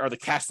approximately are the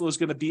cash flows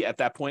going to be at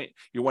that point?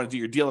 You want to do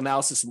your deal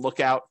analysis and look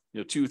out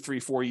 2, 3,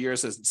 4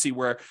 years and see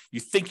where you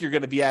think you're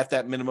going to be at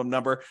that minimum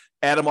number.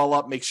 Add them all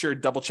up, make sure,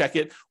 double check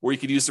it, or you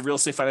could use the Real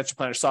Estate Financial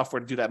Planner software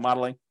to do that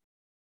modeling.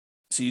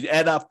 So you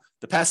add up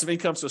the passive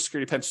income, Social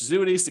Security, pensions,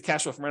 annuities, the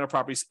cash flow from rental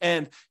properties,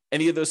 and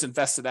any of those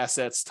invested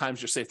assets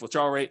times your safe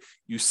withdrawal rate.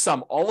 You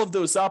sum all of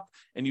those up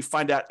and you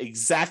find out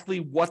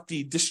exactly what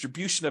the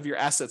distribution of your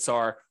assets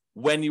are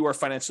when you are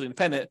financially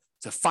independent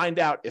to find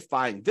out if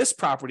buying this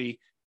property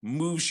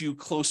moves you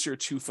closer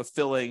to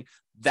fulfilling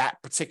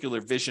that particular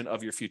vision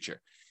of your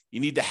future. You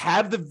need to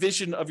have the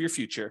vision of your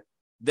future.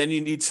 Then you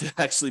need to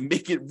actually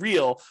make it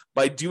real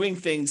by doing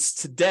things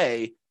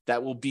today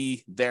that will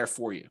be there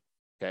for you.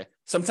 Okay.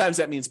 Sometimes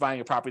that means buying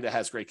a property that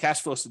has great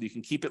cash flow so that you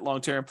can keep it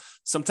long-term.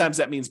 Sometimes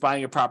that means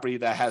buying a property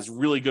that has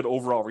really good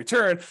overall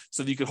return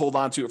so that you can hold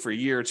on to it for a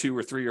year or 2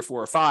 or 3 or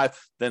 4 or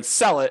 5, then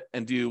sell it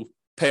and do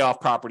pay off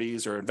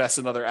properties or invest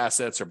in other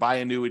assets or buy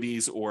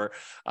annuities or,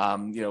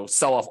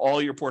 sell off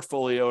all your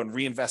portfolio and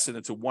reinvest it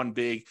into one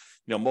big,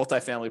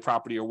 multifamily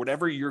property or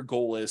whatever your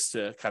goal is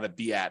to kind of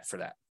be at for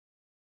that.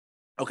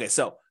 Okay.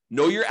 So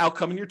know your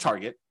outcome and your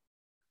target.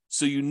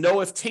 So you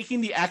know if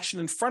taking the action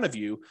in front of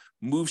you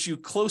moves you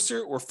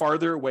closer or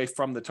farther away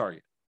from the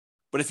target.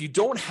 But if you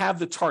don't have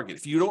the target,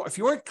 if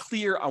you aren't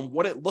clear on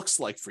what it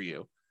looks like for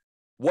you,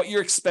 what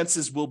your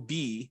expenses will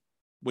be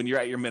when you're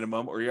at your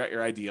minimum or you're at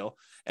your ideal,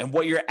 and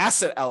what your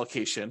asset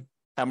allocation,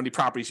 how many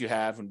properties you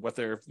have and what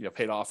they're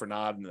paid off or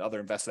not, and other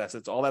invested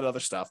assets, all that other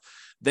stuff,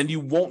 then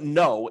you won't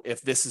know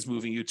if this is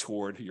moving you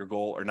toward your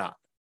goal or not.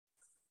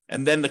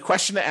 And then the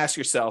question to ask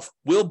yourself,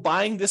 will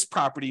buying this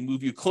property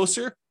move you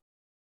closer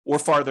or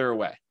farther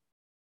away?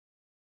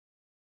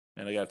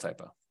 And I got a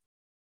typo.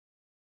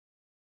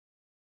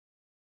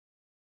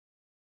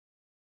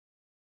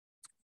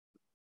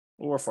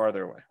 Or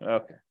farther away.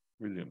 Okay,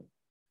 resuming.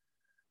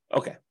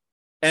 Okay.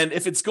 And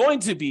if it's going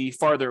to be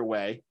farther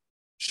away,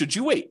 should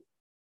you wait?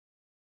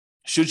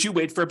 Should you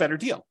wait for a better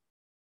deal?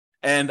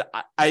 And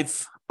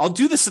I'll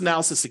do this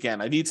analysis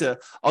again.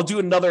 I'll do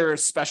another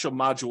special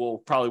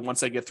module probably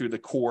once I get through the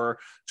core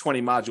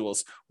 20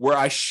 modules where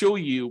I show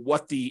you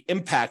what the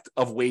impact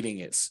of waiting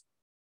is.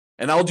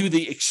 And I'll do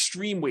the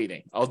extreme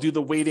waiting. I'll do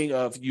the waiting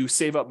of you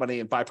save up money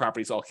and buy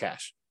properties all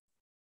cash.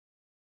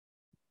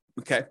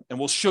 Okay. And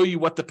we'll show you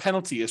what the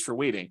penalty is for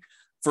waiting.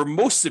 For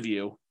most of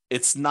you,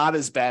 it's not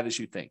as bad as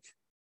you think.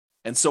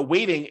 And so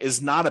waiting is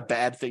not a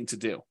bad thing to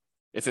do.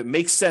 If it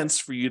makes sense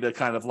for you to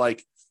kind of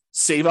like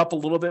save up a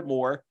little bit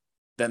more,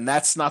 then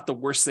that's not the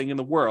worst thing in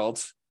the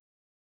world.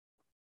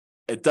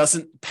 It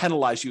doesn't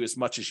penalize you as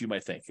much as you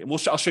might think. And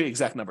I'll show you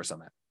exact numbers on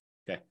that.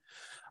 Okay.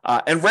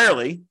 And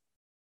rarely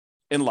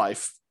in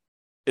life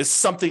is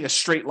something a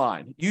straight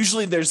line.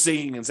 Usually there's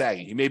zigging and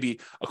zagging. You may be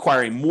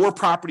acquiring more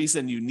properties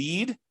than you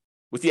need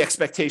with the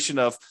expectation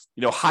of,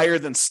 higher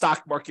than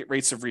stock market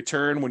rates of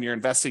return when you're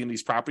investing in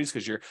these properties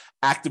because you're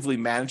actively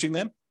managing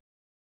them.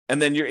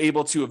 And then you're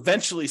able to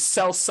eventually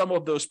sell some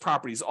of those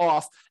properties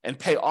off and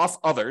pay off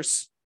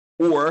others,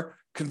 or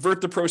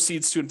convert the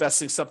proceeds to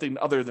investing something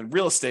other than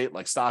real estate,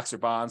 like stocks or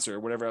bonds or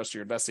whatever else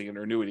you're investing in,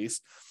 or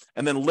annuities,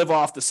 and then live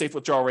off the safe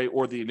withdrawal rate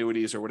or the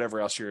annuities or whatever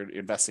else you're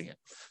investing in.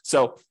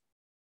 So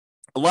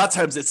a lot of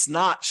times it's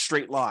not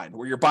straight line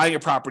where you're buying a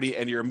property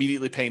and you're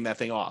immediately paying that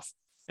thing off.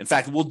 In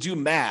fact, we'll do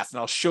math and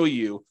I'll show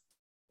you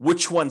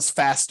which one's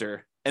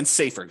faster and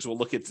safer, because we'll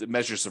look at the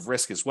measures of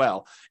risk as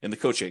well in the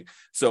coaching.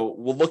 So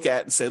we'll look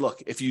at and say,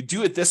 look, if you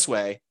do it this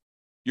way,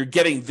 you're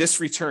getting this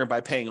return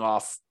by paying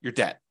off your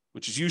debt,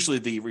 which is usually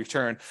the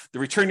return. The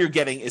return you're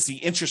getting is the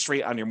interest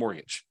rate on your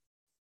mortgage,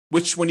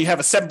 which when you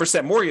have a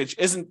 7% mortgage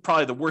isn't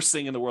probably the worst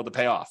thing in the world to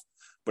pay off.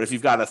 But if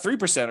you've got a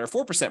 3%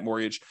 or 4%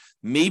 mortgage,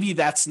 maybe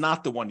that's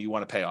not the one you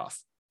want to pay off.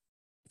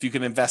 If you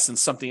can invest in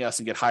something else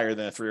and get higher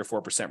than a 3 or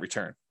 4%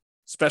 return,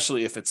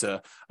 especially if it's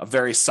a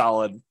very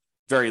solid,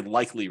 very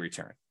likely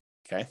return.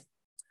 Okay.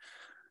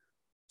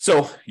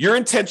 So your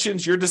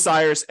intentions, your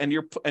desires, and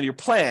your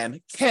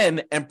plan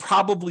can and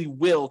probably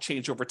will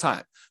change over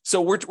time.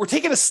 So we're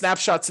taking a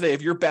snapshot today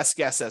of your best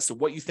guess as to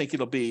what you think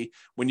it'll be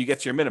when you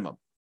get to your minimum.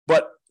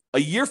 But a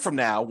year from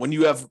now, when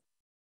you have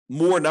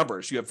more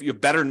numbers, you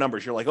have better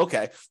numbers, you're like,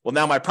 okay, well,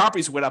 now my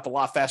properties went up a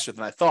lot faster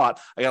than I thought.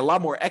 I got a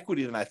lot more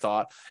equity than I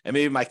thought. And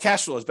maybe my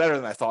cash flow is better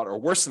than I thought or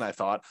worse than I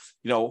thought.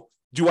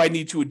 Do I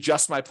need to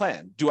adjust my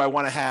plan? Do I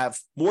want to have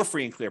more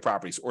free and clear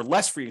properties or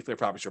less free and clear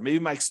properties? Or maybe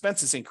my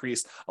expenses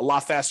increased a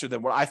lot faster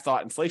than what I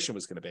thought inflation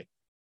was going to be.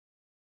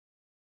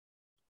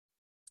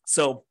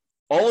 So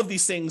all of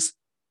these things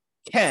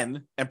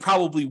can and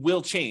probably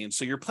will change.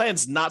 So your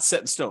plan's not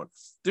set in stone.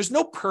 There's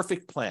no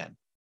perfect plan,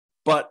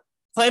 but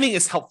planning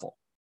is helpful.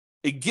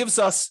 It gives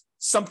us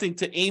something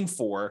to aim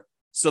for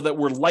so that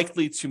we're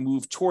likely to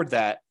move toward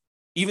that,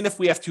 even if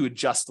we have to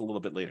adjust a little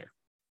bit later.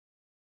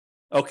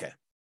 Okay.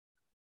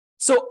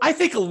 So I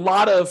think a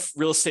lot of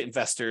real estate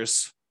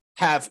investors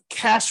have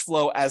cash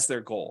flow as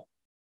their goal.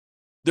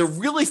 They're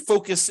really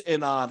focused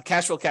in on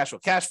cash flow, cash flow,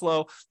 cash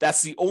flow.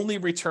 That's the only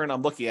return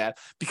I'm looking at,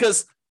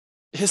 because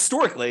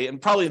historically,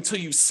 and probably until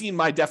you've seen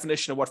my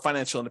definition of what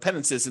financial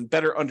independence is and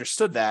better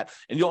understood that,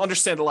 and you'll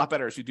understand a lot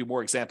better as we do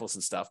more examples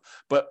and stuff.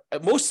 But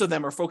most of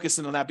them are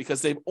focusing on that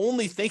because they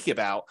only think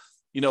about,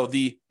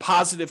 the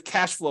positive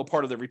cash flow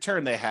part of the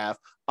return they have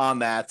on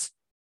that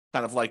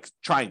kind of like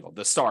triangle,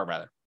 the star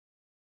rather.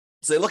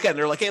 So they look at it and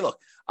they're like, hey, look,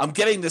 I'm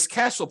getting this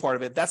cash flow part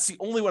of it. That's the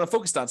only one I'm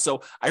focused on.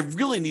 So I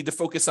really need to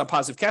focus on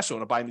positive cash flow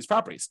when I'm buying these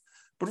properties.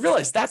 But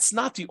realize that's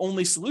not the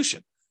only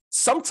solution.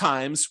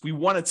 Sometimes we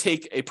want to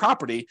take a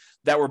property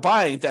that we're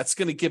buying that's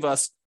going to give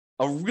us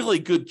a really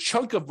good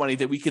chunk of money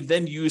that we could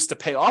then use to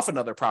pay off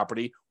another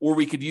property, or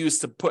we could use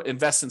to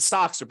invest in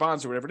stocks or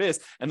bonds or whatever it is,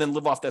 and then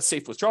live off that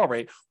safe withdrawal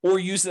rate, or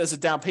use it as a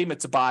down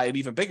payment to buy an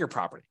even bigger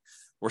property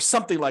or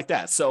something like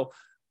that. So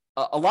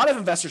a lot of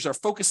investors are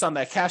focused on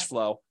that cash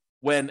flow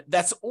when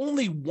that's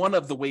only one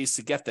of the ways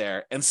to get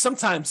there. And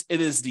sometimes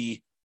it's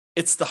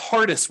the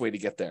hardest way to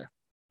get there.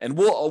 And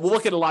we'll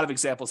look at a lot of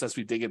examples as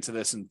we dig into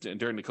this and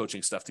during the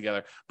coaching stuff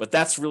together, but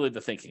that's really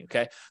the thinking,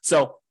 okay?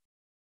 So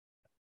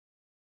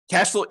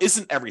cash flow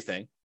isn't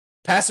everything.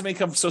 Passive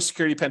income from Social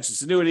Security,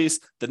 pensions, annuities,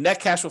 the net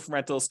cash flow from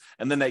rentals,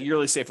 and then that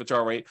yearly safe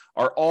withdrawal rate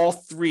are all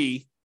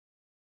 3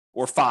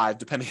 or 5,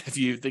 depending if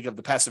you think of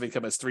the passive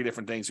income as 3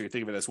 different things or you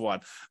think of it as one,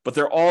 but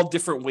they're all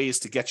different ways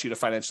to get you to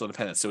financial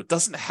independence. So it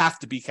doesn't have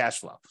to be cash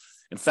flow.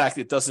 In fact,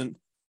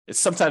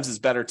 sometimes it's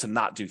better to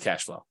not do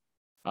cash flow.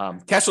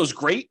 Cash flow is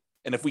great.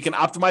 And if we can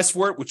optimize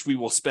for it, which we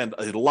will spend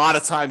a lot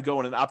of time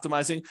going and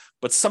optimizing,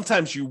 but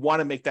sometimes you want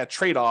to make that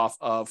trade-off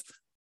of,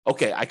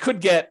 okay, I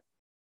could get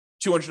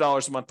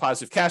 $200 a month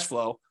positive cash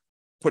flow,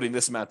 putting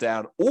this amount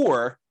down,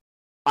 or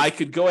I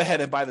could go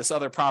ahead and buy this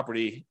other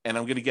property and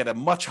I'm going to get a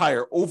much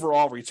higher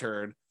overall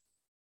return.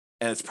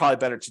 And it's probably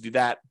better to do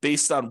that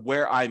based on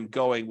where I'm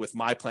going with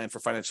my plan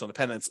for financial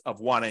independence of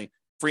wanting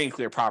free and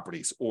clear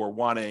properties or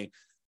wanting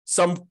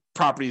some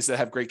properties that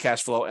have great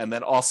cash flow and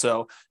then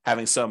also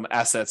having some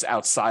assets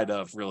outside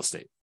of real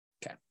estate.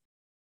 Okay.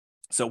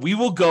 So we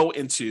will go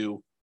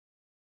into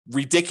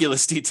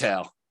ridiculous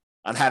detail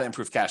on how to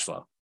improve cash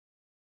flow.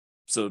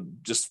 So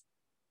just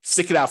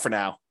stick it out for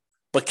now.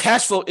 But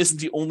cash flow isn't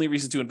the only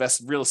reason to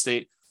invest in real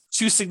estate.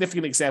 2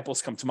 significant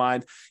examples come to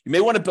mind. You may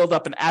want to build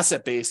up an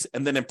asset base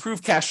and then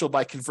improve cash flow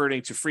by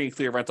converting to free and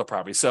clear rental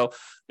property. So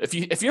if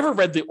you ever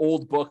read the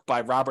old book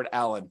by Robert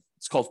Allen,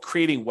 it's called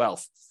Creating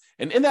Wealth.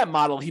 And in that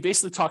model, he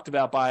basically talked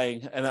about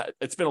buying, and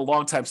it's been a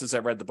long time since I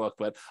read the book,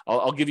 but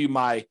I'll give you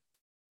my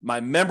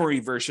memory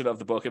version of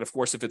the book. And of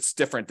course, if it's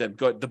different, then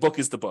the book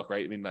is the book,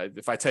 right? I mean,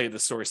 if I tell you the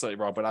story slightly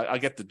wrong, but I'll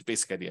get the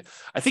basic idea.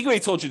 I think what he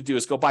told you to do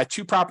is go buy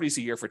 2 properties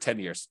a year for 10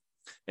 years.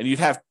 And you'd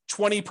have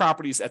 20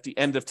 properties at the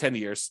end of 10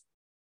 years.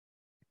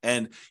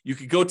 And you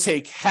could go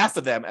take half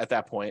of them at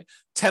that point,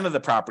 10 of the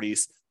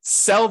properties,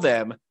 sell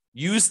them,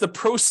 use the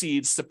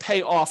proceeds to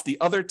pay off the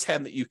other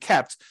 10 that you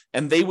kept,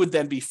 and they would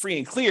then be free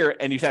and clear,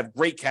 and you'd have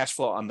great cash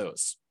flow on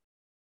those.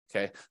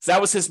 Okay, so that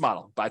was his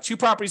model. Buy 2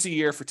 properties a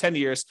year for 10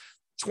 years,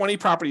 20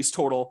 properties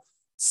total,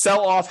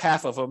 sell off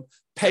half of them,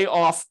 pay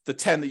off the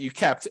 10 that you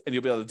kept, and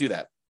you'll be able to do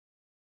that.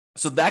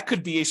 So that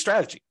could be a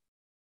strategy.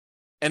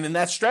 And in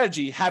that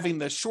strategy, having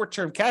the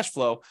short-term cash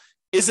flow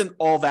isn't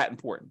all that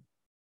important.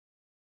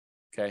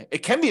 Okay, it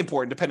can be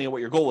important depending on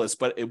what your goal is,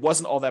 but it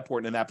wasn't all that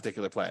important in that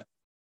particular plan.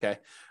 Okay,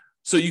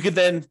 so you could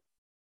then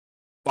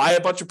buy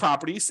a bunch of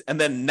properties and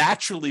then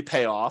naturally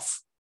pay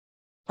off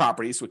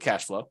properties with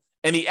cash flow.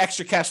 Any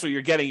extra cash flow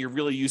you're getting, you're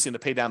really using to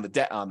pay down the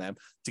debt on them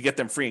to get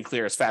them free and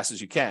clear as fast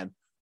as you can.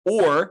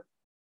 Or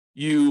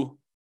you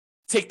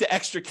take the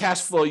extra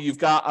cash flow you've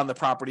got on the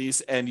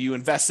properties and you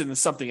invest it in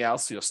something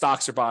else,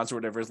 stocks or bonds or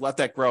whatever, let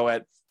that grow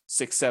at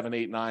 6, 7,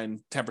 8, 9,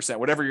 10%,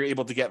 whatever you're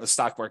able to get in the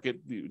stock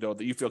market,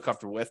 that you feel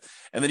comfortable with.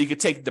 And then you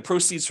could take the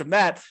proceeds from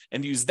that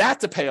and use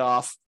that to pay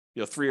off,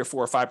 3 or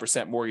 4 or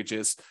 5%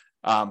 mortgages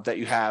that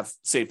you have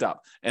saved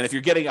up. And if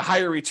you're getting a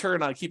higher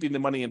return on keeping the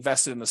money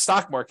invested in the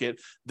stock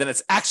market, then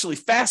it's actually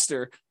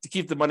faster to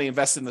keep the money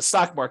invested in the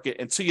stock market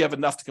until you have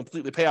enough to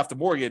completely pay off the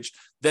mortgage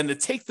than to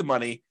take the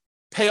money,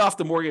 pay off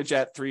the mortgage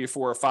at 3 or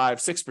 4 or 5,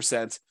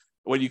 6%,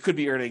 when you could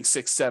be earning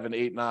 6, 7,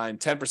 8, 9,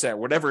 10%,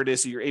 whatever it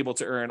is that you're able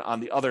to earn on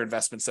the other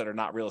investments that are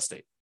not real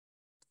estate.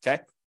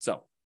 Okay.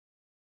 So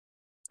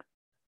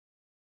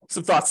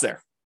Some thoughts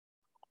there.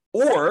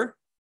 Or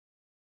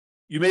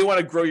you may want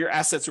to grow your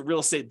assets with real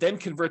estate, then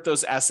convert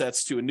those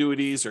assets to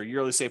annuities or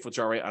yearly safe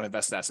withdrawal rate on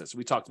invested assets.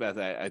 We talked about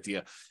that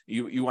idea.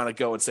 You want to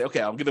go and say,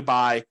 okay, I'm going to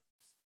buy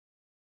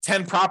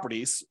 10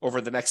 properties over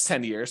the next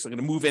 10 years. So I'm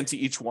going to move into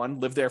each one,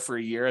 live there for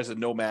a year as a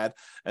nomad,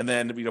 and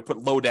then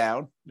put low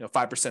down,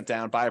 5%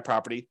 down, buy a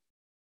property,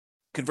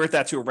 convert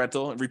that to a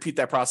rental, and repeat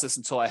that process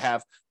until I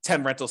have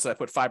 10 rentals that I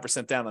put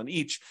 5% down on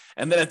each.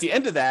 And then at the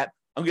end of that,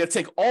 I'm going to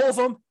take all of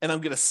them and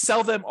I'm going to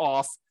sell them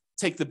off,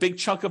 take the big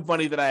chunk of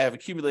money that I have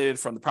accumulated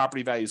from the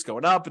property values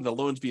going up and the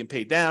loans being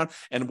paid down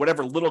and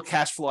whatever little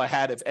cash flow I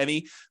had, if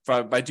any,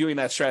 by doing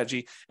that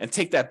strategy, and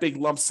take that big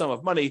lump sum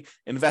of money,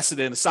 invest it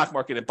in the stock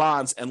market and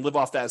bonds, and live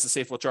off that as a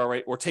safe withdrawal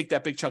rate, or take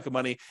that big chunk of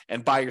money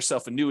and buy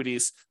yourself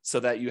annuities so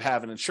that you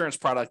have an insurance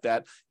product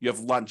that you have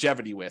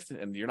longevity with,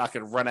 and you're not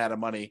going to run out of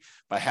money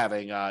by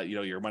having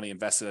your money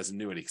invested as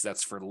annuity, because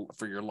that's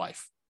for your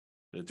life,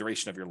 the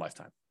duration of your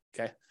lifetime.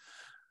 Okay.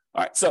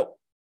 All right. So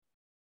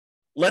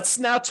let's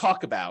now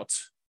talk about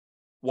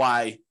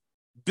why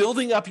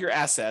building up your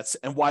assets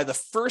and why the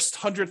first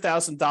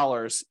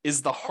 $100,000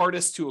 is the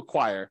hardest to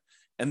acquire.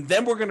 And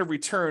then we're going to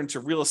return to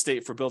real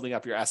estate for building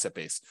up your asset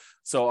base.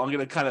 So I'm going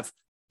to kind of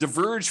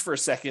diverge for a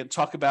second,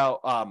 talk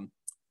about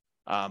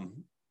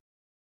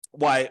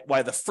why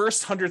the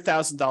first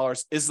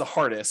 $100,000 is the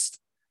hardest.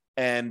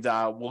 And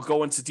we'll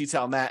go into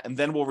detail on that, and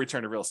then we'll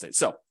return to real estate.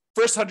 So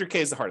first 100K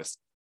is the hardest.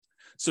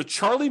 So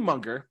Charlie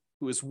Munger,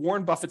 who is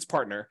Warren Buffett's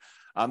partner,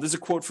 there's a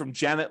quote from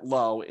Janet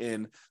Lowe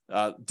in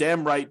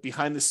Damn Right,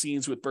 Behind the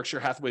Scenes with Berkshire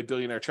Hathaway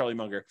billionaire Charlie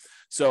Munger.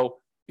 So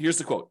here's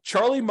the quote.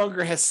 Charlie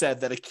Munger has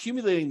said that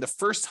accumulating the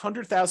first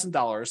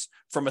 $100,000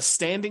 from a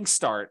standing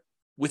start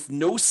with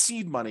no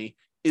seed money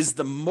is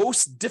the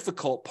most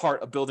difficult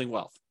part of building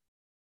wealth.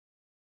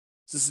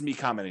 This is me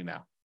commenting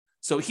now.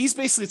 So he's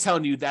basically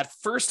telling you that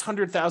first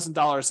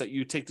 $100,000 that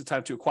you take the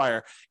time to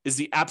acquire is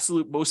the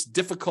absolute most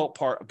difficult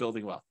part of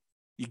building wealth.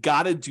 You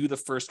got to do the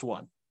first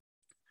one.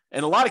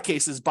 In a lot of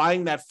cases,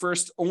 buying that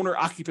first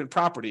owner-occupant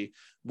property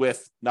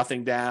with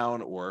nothing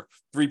down, or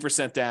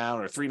 3% down,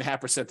 or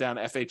 3.5% down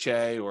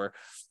FHA, or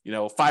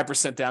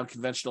 5% down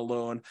conventional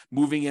loan,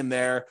 moving in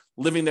there,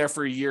 living there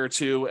for a year or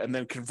two, and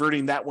then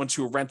converting that one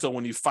to a rental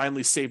when you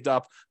finally saved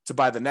up to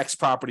buy the next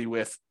property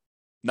with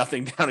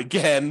nothing down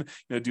again,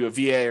 do a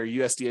VA or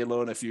USDA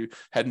loan if you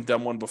hadn't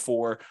done one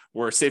before,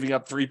 or saving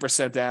up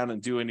 3% down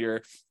and doing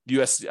your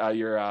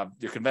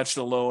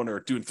conventional loan,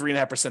 or doing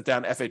 3.5%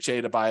 down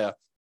FHA to buy a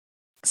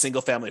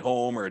single family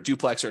home or a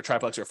duplex or a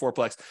triplex or a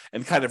fourplex,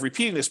 and kind of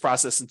repeating this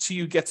process until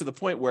you get to the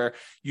point where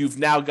you've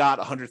now got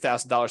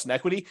 $100,000 in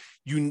equity.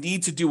 You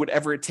need to do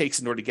whatever it takes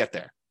in order to get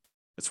there.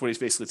 That's what he's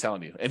basically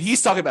telling you. And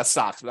he's talking about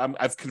stocks, but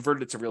I've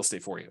converted it to real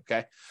estate for you.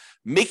 Okay.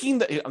 I'm going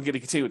to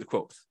continue with the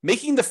quote.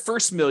 Making the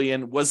first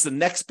million was the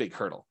next big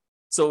hurdle.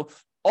 So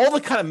all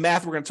the kind of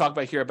math we're going to talk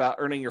about here about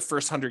earning your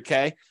first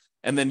 100K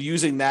and then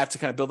using that to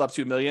kind of build up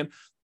to $1 million,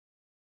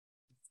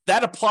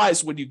 that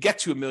applies when you get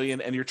to $1 million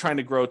and you're trying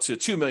to grow to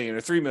 2 million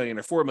or 3 million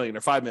or 4 million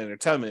or 5 million or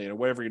 10 million or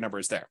whatever your number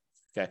is there.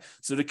 Okay.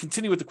 So to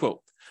continue with the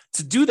quote,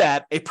 to do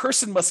that, a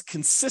person must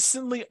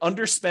consistently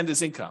underspend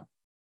his income.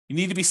 You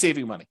need to be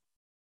saving money.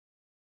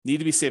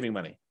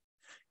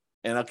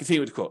 And I'll continue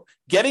with the quote.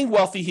 Getting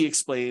wealthy, he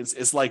explains,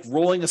 is like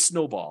rolling a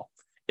snowball.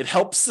 It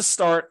helps to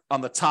start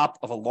on the top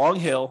of a long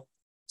hill,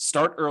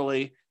 start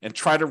early, and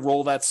try to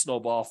roll that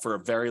snowball for a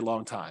very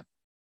long time.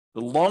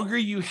 The longer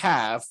you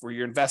have where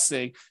you're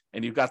investing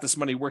and you've got this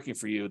money working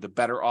for you, the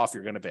better off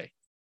you're going to be.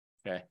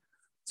 Okay.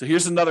 So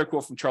here's another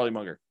quote from Charlie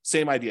Munger.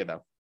 Same idea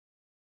though.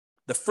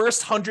 The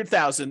first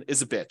 100,000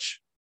 is a bitch,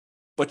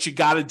 but you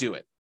got to do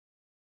it.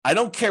 I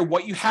don't care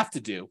what you have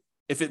to do.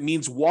 If it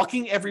means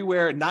walking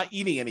everywhere and not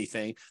eating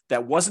anything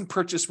that wasn't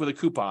purchased with a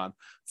coupon,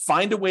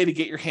 find a way to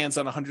get your hands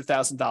on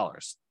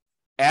 $100,000.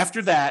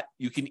 After that,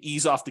 you can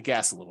ease off the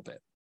gas a little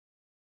bit.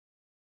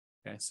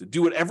 Okay. So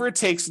do whatever it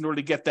takes in order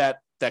to get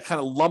that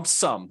kind of lump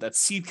sum, that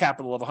seed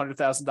capital of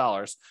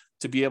 $100,000,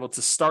 to be able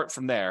to start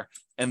from there,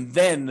 and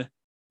then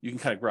you can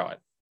kind of grow it.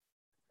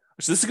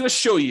 So this is going to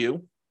show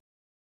you,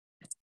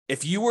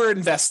 if you were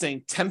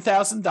investing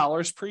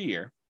 $10,000 per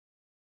year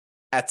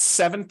at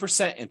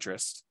 7%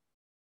 interest,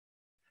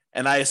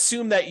 and I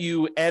assume that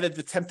you added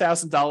the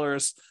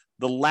 $10,000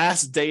 the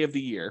last day of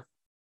the year,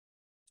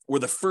 or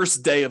the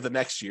first day of the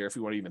next year, if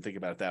you want to even think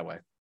about it that way.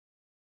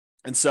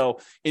 And so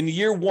in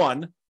year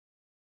one,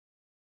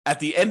 at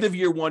the end of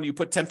year one, you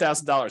put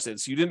 $10,000 in.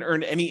 So you didn't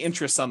earn any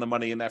interest on the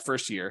money in that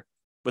first year.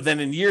 But then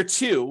in year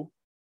two,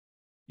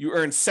 you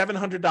earned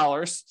 $700,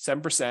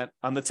 7%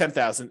 on the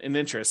 $10,000 in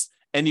interest,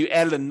 and you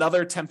added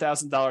another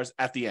 $10,000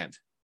 at the end.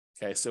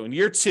 Okay, so in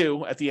year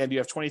two, at the end, you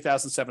have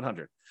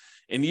 $20,700.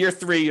 In year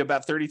three, you have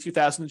about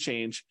 $32,000 and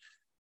change.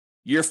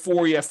 Year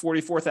four, you have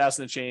 $44,000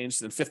 and change,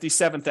 then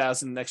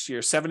 $57,000 next year,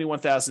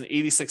 $71,000,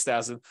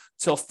 $86,000,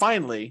 till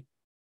finally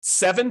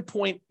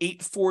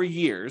 7.84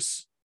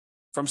 years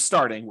from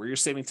starting, where you're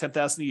saving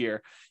 $10,000 a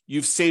year,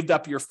 you've saved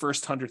up your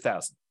first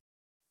 $100,000.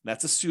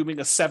 That's assuming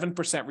a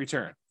 7%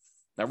 return.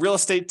 Now, real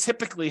estate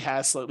typically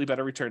has slightly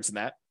better returns than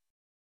that.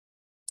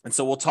 And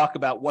so we'll talk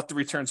about what the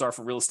returns are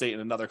for real estate in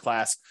another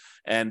class,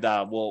 and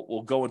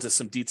we'll go into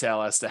some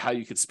detail as to how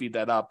you could speed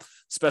that up,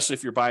 especially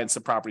if you're buying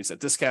some properties at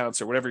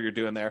discounts or whatever you're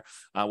doing there.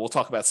 We'll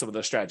talk about some of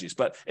those strategies.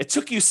 But it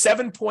took you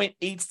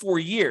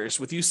 7.84 years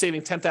with you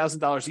saving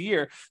 $10,000 a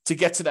year to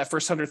get to that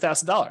first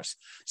 $100,000.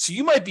 So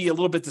you might be a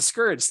little bit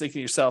discouraged, thinking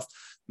to yourself,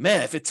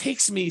 man, if it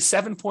takes me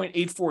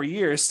 7.84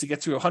 years to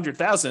get to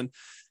 100,000,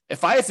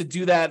 if I have to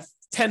do that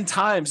 10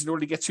 times in order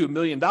to get to $1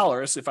 million,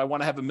 if I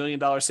want to have $1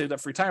 million saved up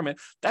for retirement,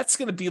 that's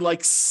going to be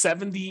like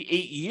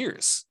 78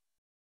 years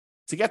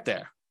to get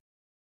there.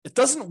 It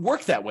doesn't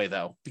work that way,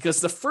 though,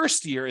 because the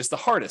first year is the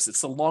hardest.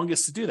 It's the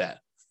longest to do that.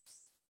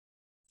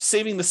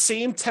 Saving the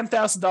same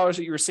 $10,000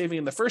 that you were saving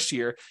in the first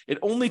year, it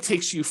only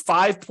takes you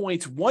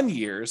 5.1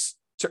 years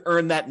to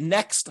earn that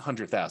next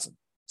 $100,000.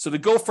 So to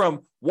go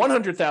from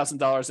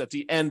 $100,000 at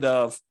the end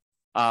of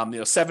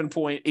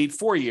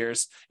 7.84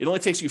 years, it only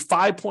takes you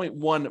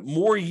 5.1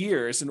 more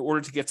years in order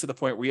to get to the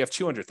point where you have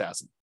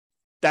 200,000.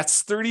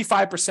 That's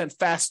 35%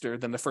 faster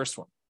than the first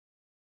one.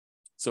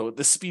 So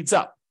this speeds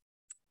up.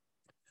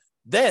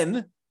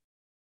 Then,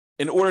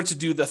 in order to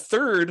do the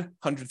third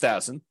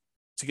 100,000,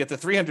 to get the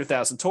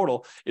 300,000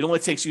 total, it only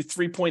takes you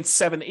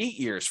 3.78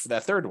 years for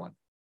that third one.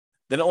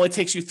 Then it only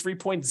takes you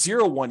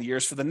 3.01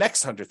 years for the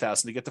next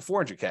 100,000 to get to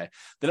 400K.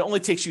 Then it only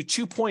takes you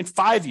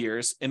 2.5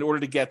 years in order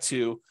to get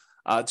to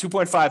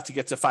 2.5 to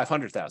get to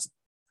 500,000.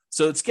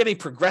 So it's getting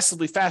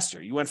progressively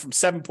faster. You went from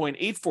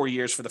 7.84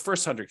 years for the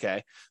first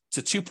 100K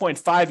to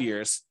 2.5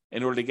 years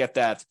in order to get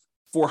that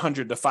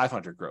 400 to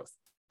 500 growth.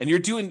 And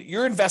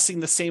you're investing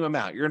the same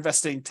amount. You're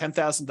investing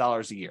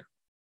 $10,000 a year.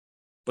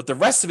 But the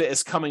rest of it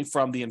is coming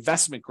from the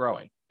investment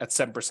growing at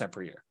 7%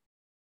 per year.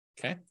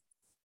 Okay.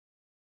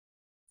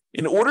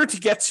 In order to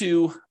get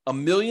to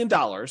 $1 million,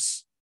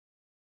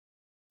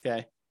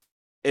 okay,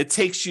 it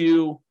takes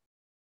you,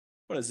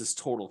 what is this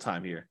total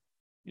time here?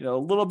 A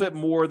little bit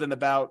more than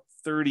about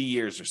 30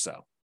 years or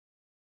so.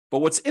 But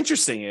what's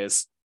interesting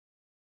is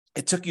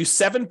it took you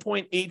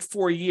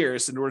 7.84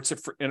 years in order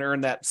to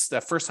earn that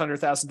first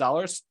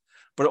 $100,000,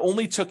 but it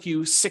only took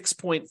you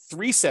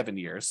 6.37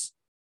 years,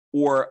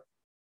 or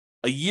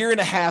a year and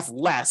a half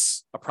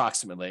less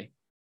approximately,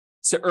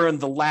 to earn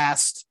the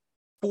last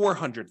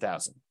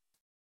 400,000.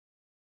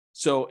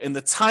 So in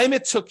the time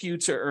it took you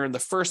to earn the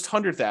first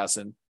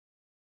 100,000,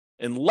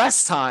 in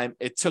less time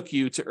it took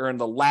you to earn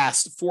the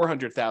last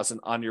 400,000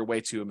 on your way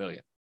to $1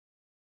 million.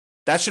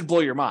 That should blow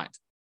your mind,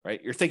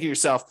 right? You're thinking to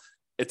yourself,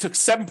 it took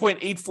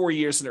 7.84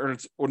 years in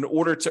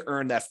order to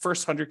earn that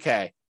first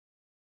 100K,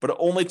 but it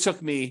only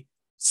took me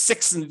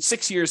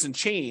 6 years and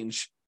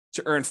change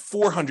to earn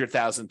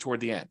 400,000 toward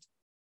the end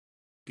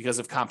because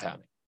of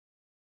compounding.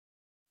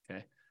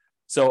 Okay.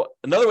 So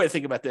another way to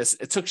think about this,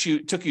 it took you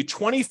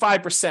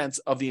 25%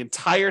 of the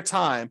entire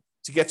time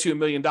to get to $1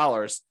 million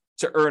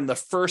to earn the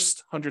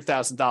first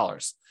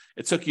 $100,000.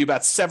 It took you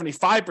about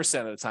 75%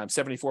 of the time,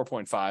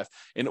 74.5,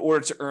 in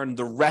order to earn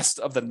the rest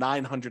of the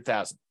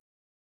 900,000.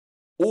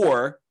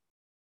 Or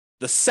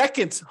the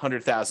second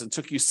 100,000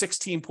 took you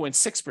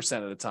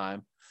 16.6% of the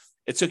time.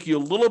 It took you a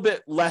little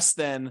bit less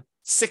than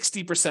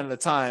 60% of the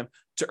time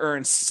to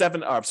earn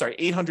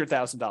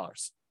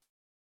 $800,000,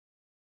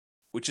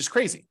 which is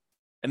crazy.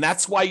 And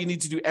that's why you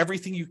need to do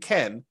everything you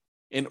can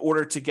in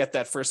order to get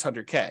that first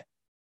 100K,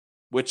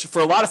 which for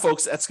a lot of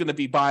folks, that's going to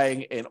be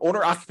buying an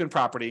owner-occupant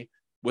property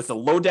with a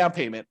low down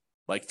payment,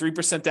 like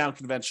 3% down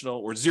conventional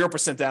or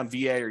 0% down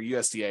VA or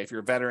USDA if you're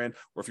a veteran,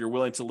 or if you're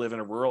willing to live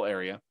in a rural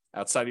area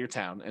outside of your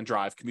town and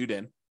commute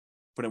in,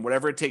 put in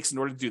whatever it takes in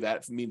order to do that.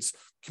 If it means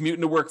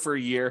commuting to work for a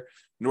year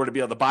in order to be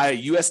able to buy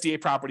a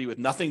USDA property with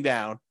nothing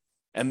down,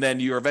 and then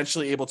you're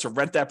eventually able to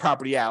rent that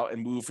property out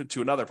and move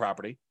to another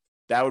property,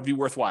 that would be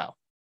worthwhile.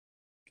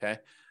 Okay.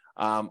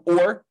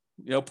 Or,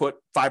 put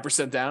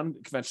 5% down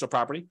conventional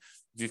property.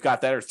 If you've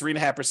got that, or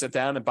 3.5%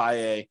 down, and buy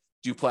a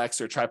duplex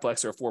or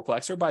triplex or a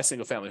fourplex, or buy a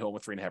single family home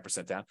with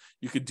 3.5% down.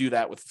 You could do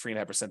that with a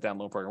 3.5% down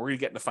loan program. We're going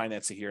to get into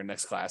financing here in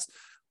next class.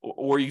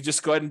 Or you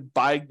just go ahead and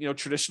buy,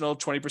 traditional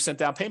 20%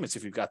 down payments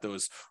if you've got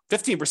those,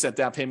 15%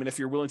 down payment if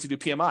you're willing to do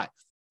PMI,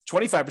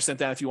 25%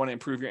 down if you want to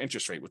improve your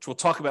interest rate, which we'll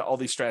talk about all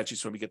these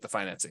strategies when we get the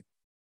financing.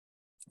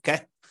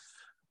 Okay.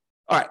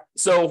 All right.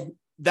 So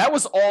that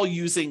was all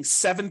using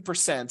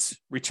 7%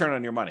 return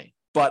on your money,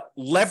 but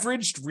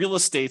leveraged real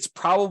estate's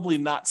probably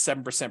not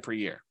 7% per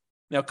year.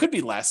 Now it could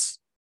be less,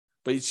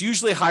 but it's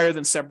usually higher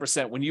than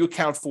 7% when you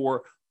account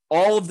for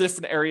all of the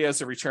different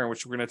areas of return,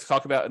 which we're going to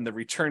talk about in the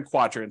return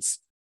quadrants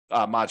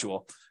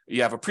module.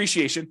 You have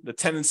appreciation, the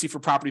tendency for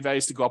property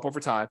values to go up over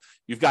time.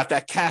 You've got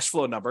that cash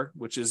flow number,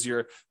 which is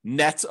your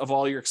net of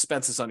all your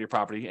expenses on your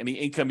property, any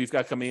income you've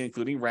got coming in,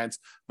 including rent,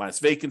 minus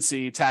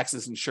vacancy,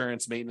 taxes,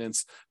 insurance,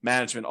 maintenance,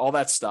 management, all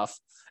that stuff.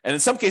 And in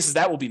some cases,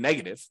 that will be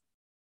negative,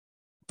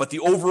 but the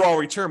overall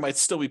return might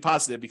still be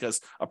positive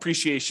because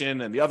appreciation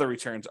and the other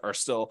returns are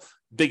still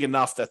big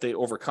enough that they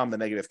overcome the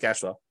negative cash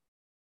flow.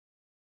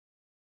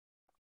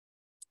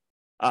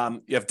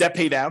 You have debt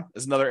pay down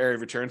is another area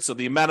of return. So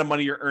the amount of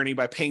money you're earning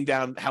by paying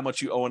down how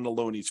much you owe on the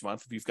loan each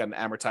month, if you've got an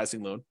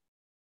amortizing loan.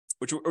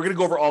 which we're going to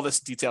go over all this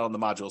detail in the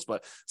modules,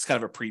 but it's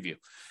kind of a preview.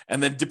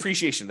 And then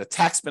depreciation, the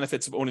tax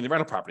benefits of owning the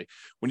rental property.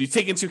 When you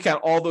take into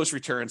account all those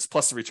returns,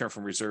 plus the return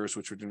from reserves,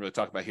 which we didn't really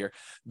talk about here,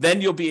 then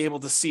you'll be able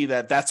to see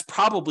that that's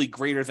probably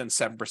greater than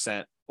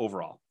 7%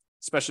 overall,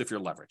 especially if you're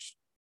leveraged.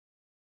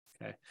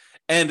 Okay.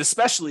 And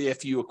especially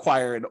if you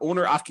acquire an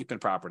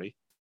owner-occupant property,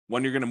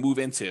 one you're going to move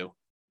into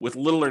with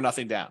little or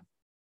nothing down.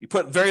 You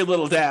put very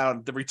little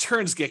down, the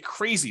returns get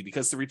crazy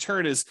because the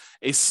return is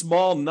a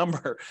small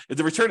number.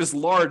 The return is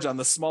large on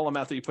the small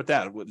amount that you put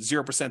down, with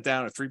 0%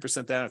 down or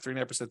 3% down or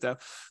 3.5% down.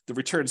 The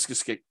returns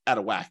just get out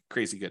of whack,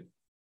 crazy good.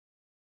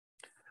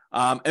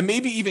 And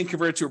maybe even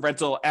convert it to a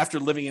rental after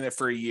living in it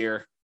for a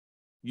year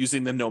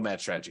using the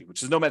nomad strategy,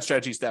 which is nomad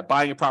strategy is that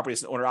buying a property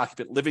as an owner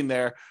occupant, living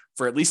there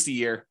for at least a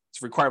year.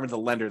 It's a requirement of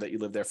the lender that you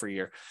live there for a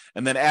year.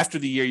 And then after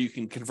the year, you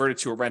can convert it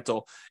to a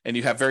rental and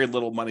you have very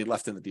little money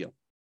left in the deal.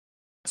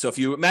 So if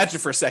you imagine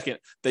for a second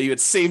that you had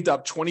saved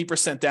up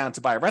 20% down to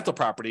buy a rental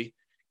property,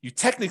 you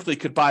technically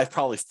could buy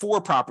probably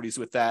 4 properties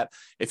with that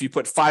if you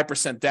put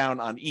 5% down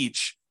on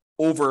each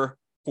over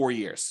 4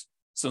 years.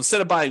 So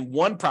instead of buying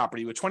 1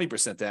 property with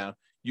 20% down,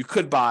 you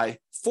could buy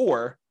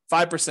 4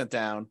 5%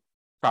 down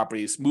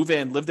properties, move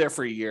in, live there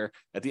for a year.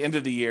 At the end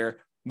of the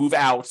year, move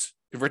out,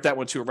 convert that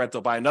one to a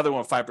rental, buy another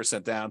one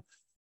 5% down,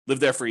 live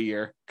there for a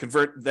year,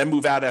 convert, then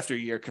move out after a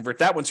year, convert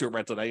that one to a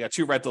rental. Now you got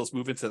 2 rentals,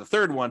 move into the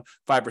third one,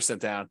 5%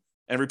 down,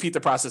 and repeat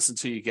the process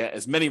until you get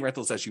as many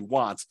rentals as you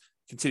want,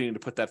 continuing to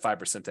put that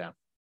 5% down.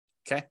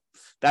 Okay.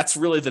 That's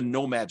really the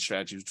nomad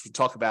strategy, which we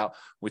talk about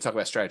when we talk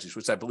about strategies,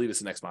 which I believe is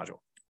the next module.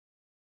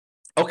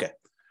 Okay.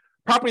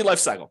 Property life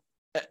cycle.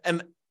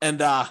 And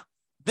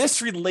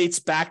this relates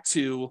back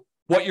to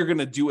what you're going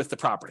to do with the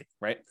property,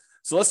 right?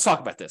 So let's talk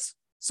about this.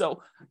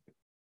 So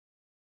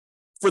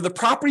for the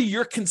property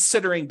you're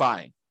considering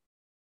buying,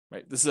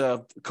 right? This is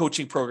a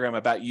coaching program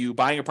about you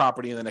buying a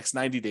property in the next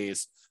 90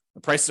 days.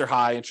 The prices are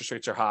high, interest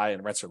rates are high,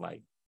 and rents are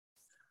light.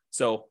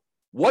 So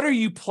what are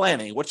you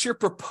planning? What's your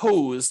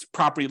proposed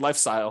property life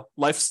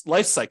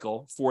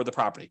cycle for the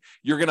property?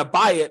 You're going to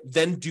buy it,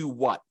 then do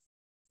what?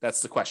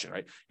 That's the question,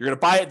 right? You're going to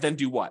buy it, then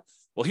do what?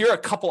 Well, here are a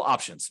couple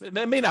options. It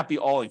may not be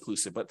all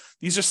inclusive, but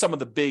these are some of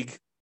the big,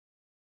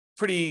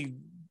 pretty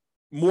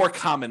more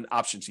common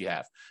options you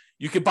have.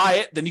 You could buy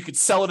it, then you could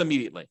sell it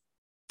immediately.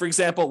 For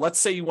example, let's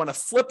say you want to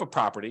flip a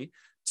property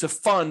to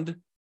fund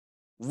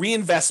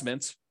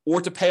reinvestment or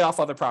to pay off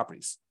other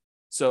properties.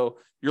 So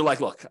you're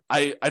like, look,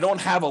 I don't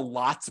have a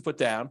lot to put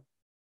down,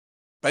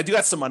 but I do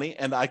have some money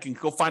and I can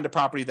go find a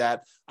property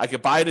that I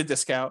could buy at a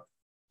discount,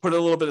 put a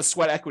little bit of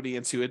sweat equity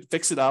into it,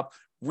 fix it up,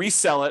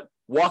 resell it,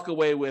 walk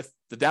away with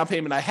the down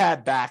payment I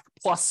had back,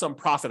 plus some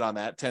profit on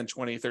that, $10,000,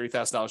 $20,000,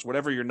 $30,000,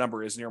 whatever your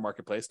number is in your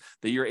marketplace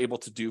that you're able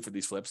to do for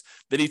these flips.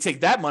 Then you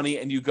take that money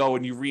and you go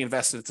and you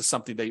reinvest it into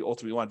something that you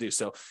ultimately want to do.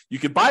 So you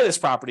could buy this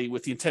property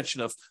with the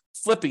intention of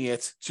flipping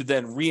it to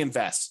then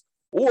reinvest.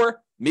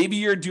 Or maybe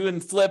you're doing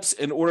flips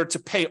in order to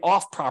pay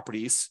off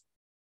properties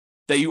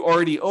that you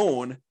already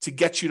own to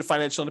get you to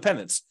financial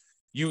independence.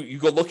 You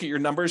go look at your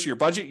numbers, your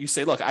budget, you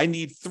say, look, I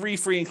need 3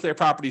 free and clear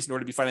properties in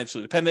order to be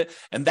financially independent.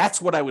 And that's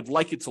what I would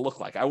like it to look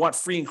like. I want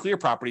free and clear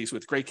properties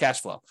with great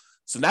cash flow.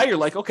 So now you're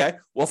like, okay,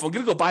 well, if I'm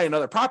going to go buy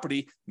another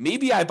property,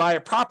 maybe I buy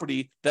a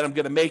property that I'm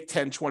going to make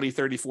 $10,000, $20,000,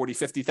 $30,000,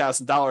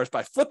 $40,000, $50,000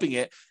 by flipping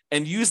it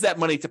and use that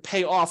money to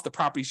pay off the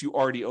properties you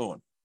already own.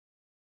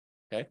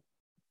 Okay.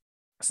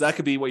 So that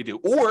could be what you do.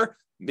 Or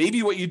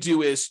maybe what you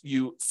do is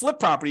you flip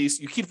properties,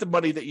 you keep the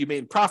money that you made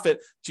in profit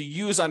to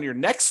use on your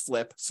next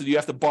flip. So you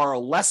have to borrow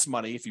less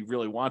money if you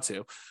really want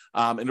to,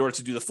 in order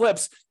to do the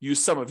flips,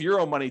 use some of your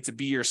own money to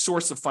be your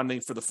source of funding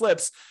for the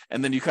flips.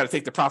 And then you kind of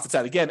take the profits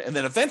out again. And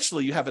then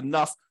eventually you have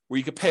enough where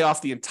you could pay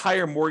off the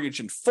entire mortgage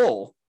in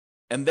full.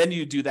 And then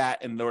you do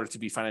that in order to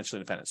be financially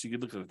independent. So you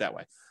could look at it that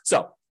way.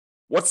 So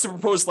what's the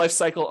proposed life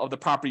cycle of the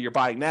property you're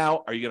buying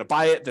now? Are you going to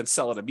buy it, then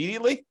sell it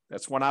immediately?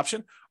 That's one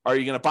option. Are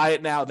you going to buy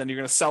it now, then you're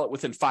going to sell it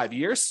within 5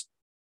 years?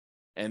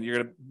 And you're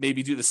going to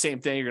maybe do the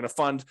same thing. You're going to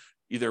fund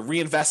either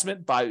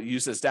reinvestment by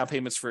use as down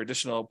payments for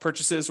additional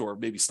purchases, or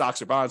maybe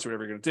stocks or bonds, or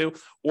whatever you're going to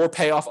do, or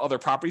pay off other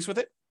properties with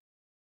it.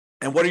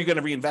 And what are you going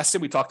to reinvest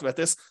in? We talked about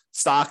this: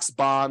 stocks,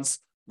 bonds,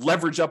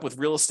 leverage up with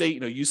real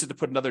estate, use it to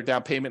put another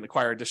down payment and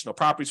acquire additional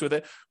properties with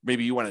it.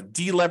 Maybe you want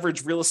to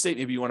deleverage real estate.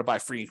 Maybe you want to buy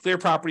free and clear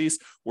properties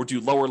or do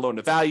lower loan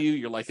to value.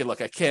 You're like, hey,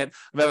 look, I'm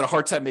having a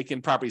hard time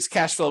making properties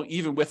cash flow,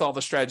 even with all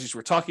the strategies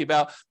we're talking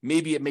about.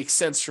 Maybe it makes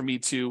sense for me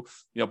to,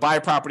 buy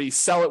a property,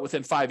 sell it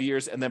within 5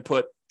 years, and then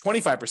put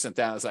 25%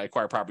 down as I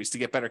acquire properties to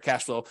get better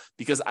cash flow,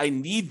 because I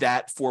need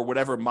that for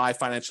whatever my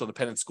financial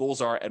independence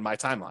goals are and my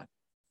timeline.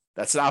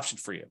 That's an option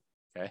for you.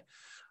 Okay.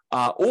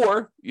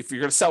 Or if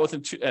you're going to sell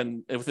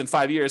within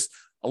 5 years,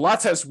 a lot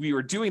of times we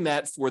were doing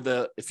that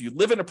if you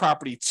live in a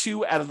property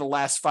 2 out of the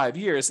last 5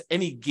 years,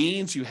 any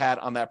gains you had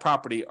on that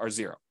property are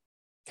zero.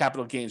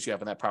 Capital gains you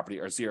have on that property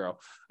are zero,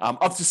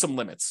 up to some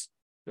limits.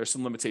 There's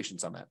some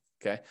limitations on that.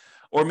 Okay.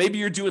 Or maybe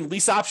you're doing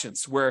lease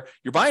options where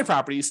you're buying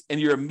properties and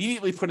you're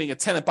immediately putting a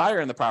tenant buyer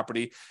in the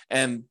property,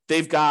 and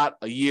they've got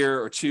a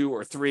year or 2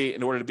 or 3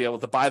 in order to be able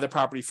to buy the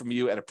property from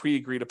you at a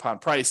pre-agreed upon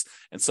price.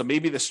 And so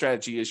maybe the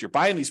strategy is you're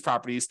buying these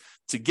properties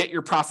to get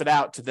your profit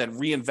out to then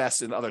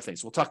reinvest in other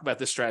things. We'll talk about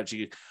this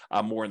strategy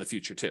more in the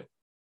future too.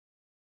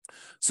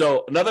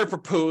 So another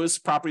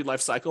proposed property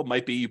life cycle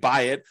might be you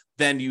buy it,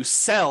 then you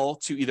sell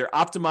to either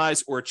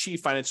optimize or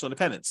achieve financial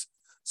independence.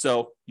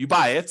 So you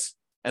buy it,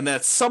 and then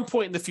at some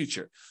point in the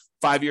future,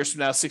 5 years from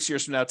now, 6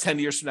 years from now, 10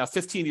 years from now,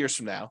 15 years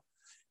from now,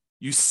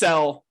 you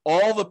sell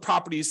all the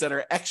properties that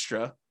are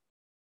extra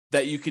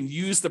that you can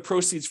use the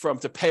proceeds from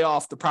to pay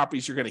off the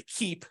properties you're going to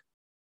keep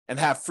and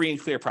have free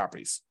and clear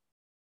properties.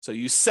 So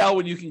you sell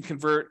when you can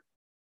convert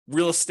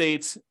real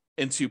estate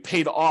into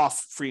paid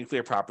off free and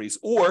clear properties.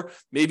 Or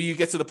maybe you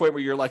get to the point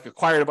where you're like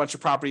acquired a bunch of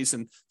properties,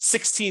 and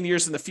 16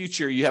 years in the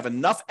future, you have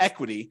enough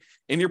equity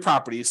in your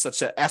properties such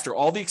that after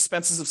all the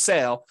expenses of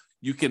sale,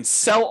 you can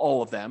sell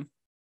all of them.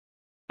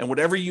 And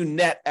whatever you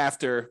net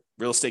after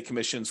real estate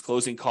commissions,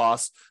 closing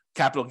costs,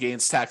 capital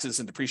gains taxes,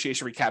 and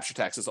depreciation recapture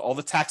taxes, all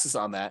the taxes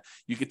on that,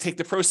 you can take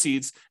the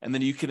proceeds and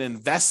then you can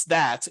invest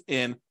that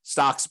in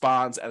stocks,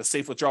 bonds at a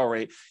safe withdrawal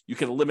rate. You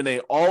can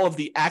eliminate all of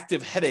the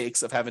active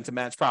headaches of having to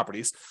manage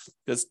properties,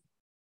 because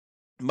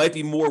it might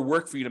be more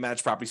work for you to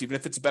manage properties, even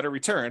if it's a better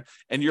return.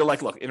 And you're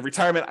like, look, in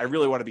retirement, I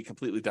really want to be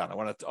completely done. I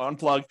want to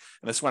unplug and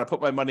I just want to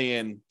put my money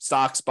in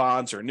stocks,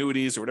 bonds, or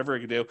annuities, or whatever I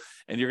can do.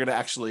 And you're going to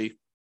actually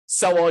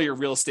sell all your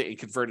real estate and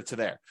convert it to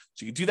there.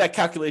 So you can do that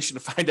calculation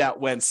to find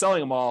out when selling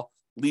them all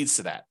leads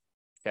to that.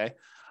 Okay.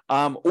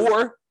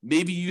 Or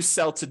maybe you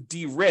sell to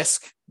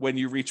de-risk when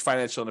you reach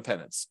financial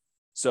independence.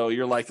 So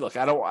you're like, look,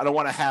 I don't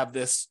want to have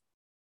this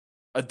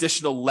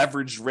additional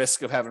leverage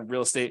risk of having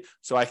real estate,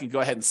 so I can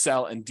go ahead and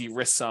sell and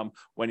de-risk some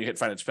when you hit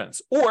financial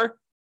independence. Or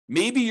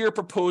maybe your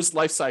proposed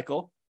life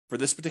cycle for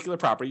this particular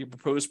property, your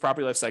proposed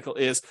property life cycle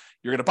is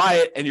you're going to buy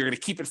it and you're going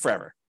to keep it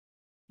forever.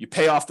 You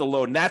pay off the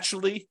loan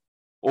naturally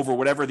over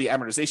whatever the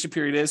amortization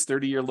period is,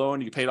 30-year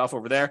loan, you pay it off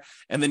over there,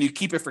 and then you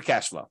keep it for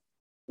cash flow.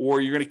 Or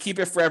you're going to keep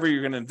it forever,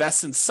 you're going to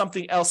invest in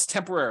something else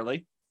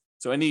temporarily.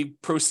 So any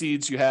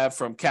proceeds you have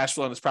from cash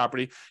flow on this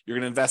property, you're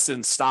going to invest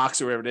in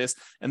stocks or whatever it is.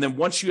 And then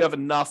once you have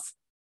enough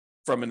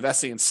from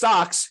investing in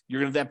stocks,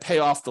 you're going to then pay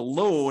off the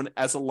loan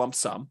as a lump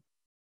sum.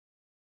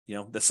 You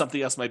know, that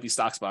something else might be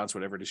stocks, bonds,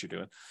 whatever it is you're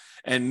doing.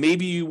 And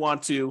maybe you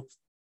want to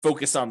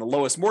focus on the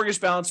lowest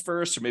mortgage balance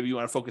first, or maybe you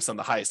want to focus on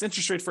the highest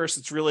interest rate first.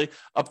 It's really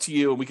up to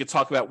you. And we could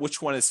talk about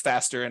which one is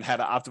faster and how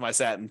to optimize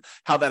that and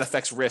how that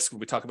affects risk when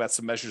we talk about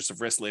some measures of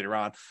risk later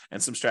on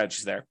and some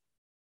strategies there.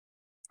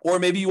 Or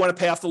maybe you want to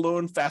pay off the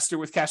loan faster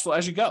with cash flow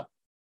as you go.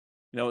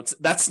 You know,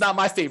 that's not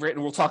my favorite,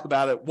 and we'll talk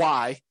about it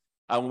why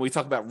when we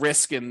talk about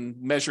risk and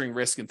measuring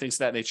risk and things of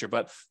that nature.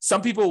 But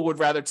some people would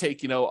rather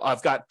take, you know,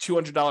 I've got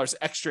 $200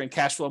 extra in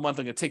cash flow a month.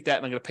 I'm going to take that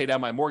and I'm going to pay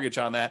down my mortgage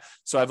on that.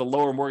 So I have a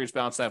lower mortgage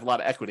balance and I have a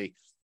lot of equity.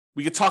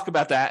 We could talk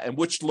about that and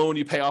which loan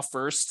you pay off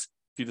first.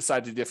 If you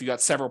decide to, if you got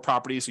several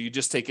properties, or you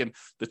just taking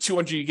the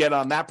 200 you get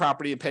on that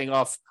property and paying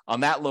off on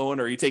that loan,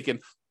 or you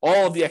taking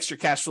all of the extra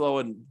cash flow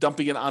and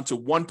dumping it onto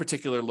one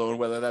particular loan,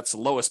 whether that's the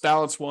lowest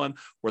balance one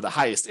or the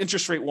highest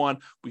interest rate one.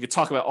 We could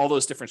talk about all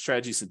those different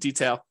strategies in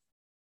detail.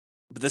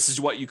 But this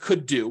is what you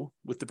could do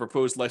with the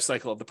proposed life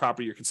cycle of the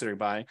property you're considering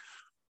buying.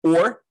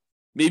 Or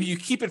maybe you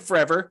keep it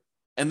forever,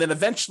 and then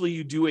eventually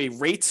you do a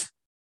rate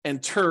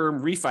and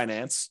term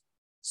refinance.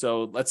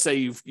 So let's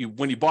say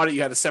when you bought it,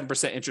 you had a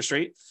 7% interest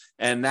rate,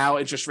 and now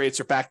interest rates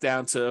are back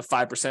down to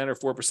 5%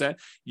 or 4%.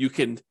 You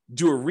can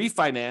do a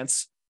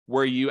refinance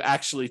where you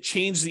actually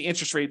change the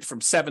interest rate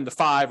from 7 to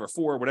 5 or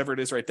 4, whatever it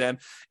is right then,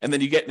 and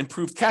then you get an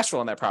improved cash flow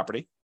on that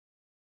property.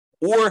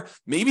 Or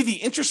maybe the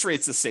interest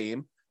rate's the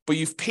same, but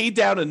you've paid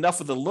down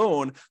enough of the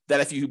loan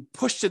that if you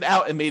pushed it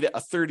out and made it a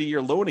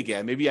 30-year loan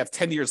again, maybe you have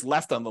 10 years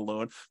left on the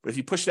loan, but if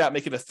you push it out,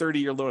 make it a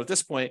 30-year loan at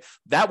this point,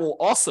 that will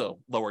also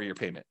lower your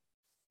payment.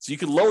 So you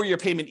can lower your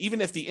payment even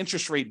if the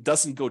interest rate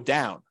doesn't go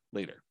down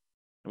later.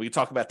 And we can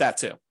talk about that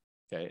too.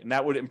 Okay. And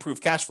that would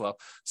improve cash flow.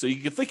 So you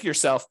can think to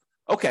yourself,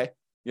 okay,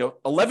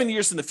 11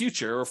 years in the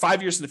future, or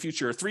 5 years in the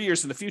future, or 3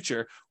 years in the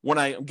future, when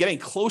I'm getting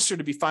closer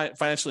to be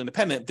financially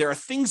independent, there are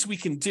things we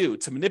can do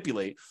to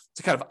manipulate,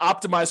 to kind of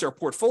optimize our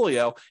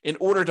portfolio in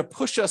order to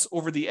push us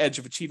over the edge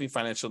of achieving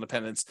financial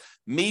independence.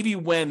 Maybe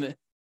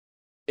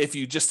if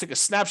you just took a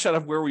snapshot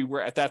of where we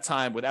were at that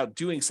time without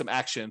doing some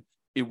action,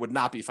 it would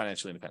not be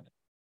financially independent.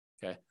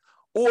 Okay.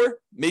 Or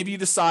maybe you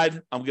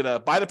decide, I'm going to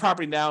buy the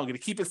property now, I'm going to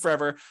keep it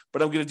forever,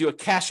 but I'm going to do a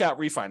cash out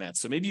refinance.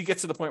 So maybe you get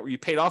to the point where you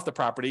paid off the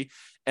property,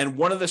 and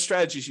one of the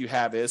strategies you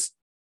have is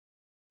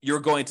you're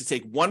going to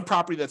take one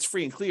property that's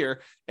free and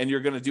clear, and you're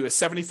going to do a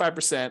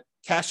 75%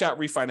 cash out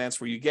refinance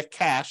where you get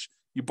cash,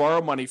 you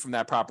borrow money from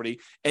that property,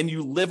 and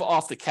you live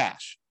off the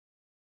cash.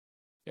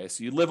 Okay,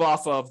 so you live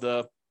off of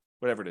the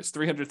whatever it is,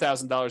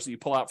 $300,000 that you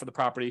pull out for the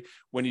property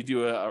when you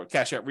do a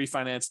cash out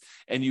refinance,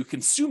 and you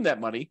consume that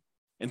money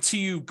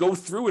until you go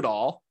through it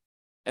all,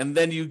 and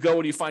then you go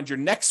and you find your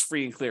next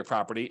free and clear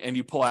property, and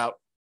you pull out,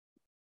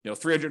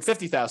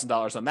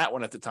 $350,000 on that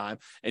one at the time,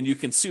 and you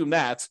consume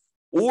that.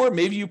 Or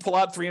maybe you pull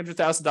out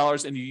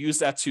 $300,000 and you use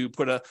that to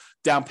put a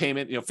down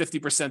payment,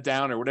 50%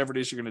 down or whatever it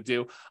is you're going to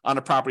do on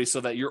a property so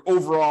that your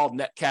overall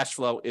net cash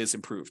flow is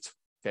improved.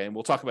 Okay. And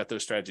we'll talk about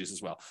those strategies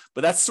as well.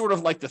 But that's sort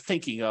of like the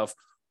thinking of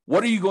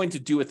what are you going to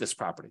do with this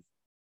property?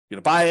 You're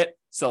going to buy it,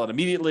 sell it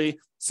immediately,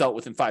 sell it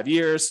within 5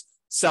 years,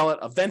 sell it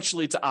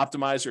eventually to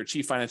optimize or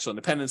achieve financial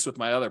independence with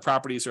my other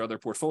properties or other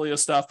portfolio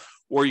stuff,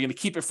 or you're going to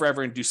keep it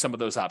forever and do some of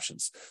those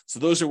options. So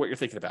those are what you're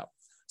thinking about.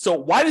 So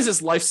why does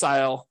this life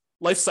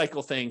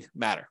cycle thing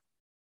matter?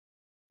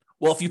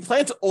 Well, if you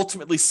plan to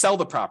ultimately sell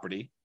the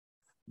property,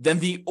 then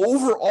the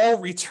overall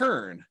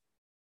return,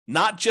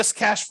 not just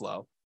cash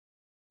flow,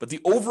 but the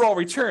overall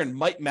return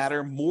might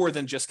matter more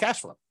than just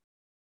cash flow.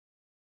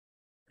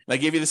 And I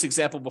gave you this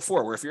example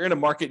before, where if you're in a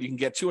market, you can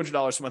get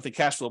 $200 a month in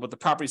cash flow, but the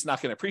property's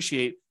not going to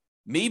appreciate.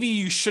 Maybe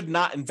you should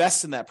not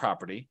invest in that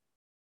property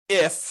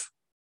if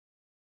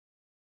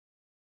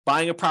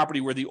buying a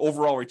property where the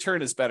overall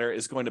return is better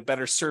is going to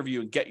better serve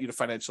you and get you to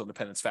financial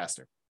independence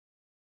faster.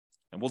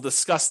 And we'll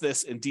discuss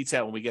this in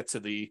detail when we get to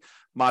the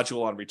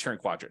module on return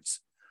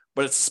quadrants.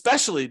 But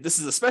this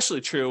is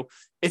especially true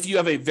if you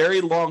have a very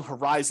long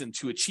horizon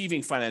to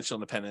achieving financial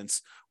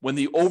independence when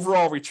the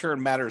overall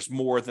return matters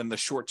more than the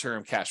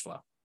short-term cash flow.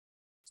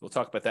 So we'll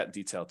talk about that in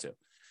detail too.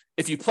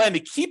 If you plan to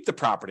keep the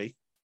property,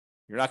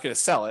 you're not going to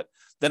sell it,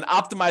 then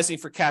optimizing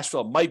for cash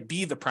flow might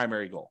be the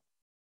primary goal.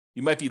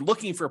 You might be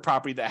looking for a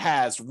property that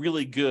has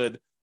really good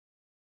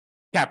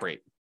cap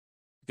rate,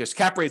 because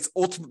cap rate's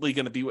ultimately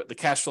going to be what the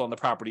cash flow on the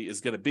property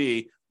is going to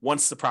be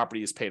once the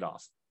property is paid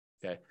off.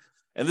 Okay.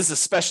 And this is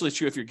especially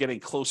true if you're getting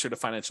closer to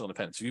financial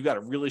independence. If you've got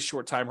a really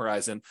short time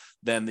horizon,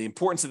 then the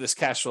importance of this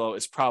cash flow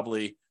is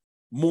probably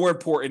more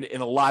important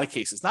in a lot of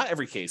cases. Not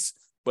every case,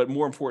 but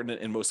more important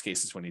in most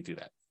cases when you do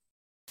that.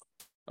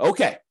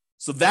 Okay,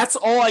 so that's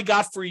all I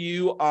got for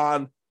you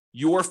on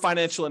your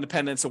financial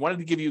independence. I wanted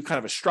to give you kind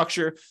of a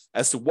structure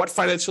as to what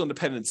financial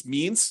independence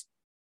means,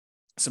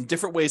 some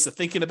different ways of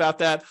thinking about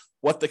that,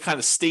 what the kind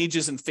of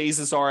stages and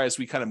phases are as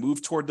we kind of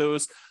move toward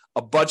those,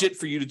 a budget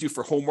for you to do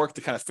for homework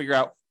to kind of figure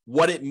out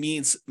what it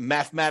means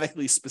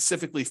mathematically,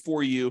 specifically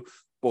for you,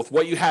 both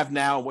what you have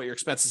now and what your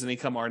expenses and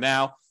income are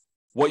now,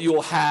 what you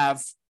will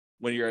have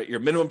when you're at your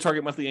minimum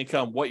target monthly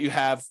income, what you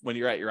have when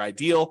you're at your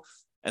ideal.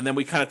 And then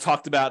we kind of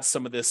talked about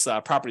some of this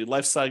property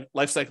life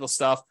cycle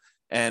stuff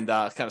and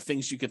kind of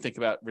things you can think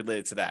about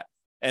related to that.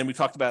 And we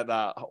talked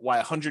about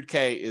why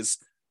 100K is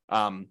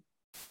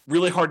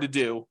really hard to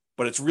do,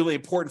 but it's really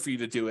important for you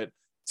to do it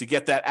to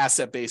get that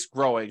asset base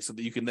growing so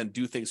that you can then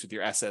do things with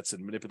your assets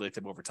and manipulate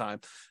them over time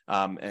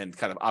and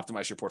kind of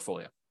optimize your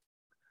portfolio.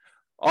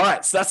 All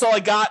right, so that's all I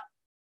got.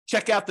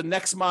 Check out the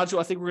next module.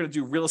 I think we're going to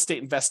do real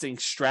estate investing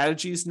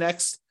strategies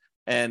next.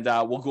 And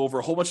we'll go over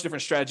a whole bunch of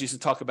different strategies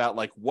and talk about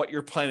like what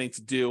you're planning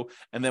to do.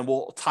 And then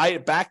we'll tie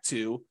it back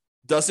to,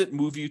 does it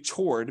move you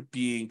toward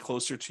being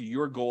closer to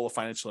your goal of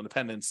financial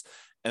independence?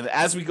 And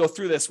as we go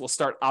through this, we'll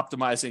start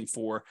optimizing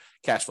for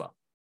cash flow.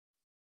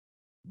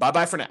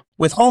 Bye-bye for now.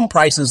 With home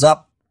prices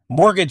up,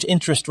 mortgage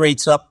interest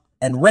rates up,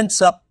 and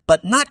rents up,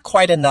 but not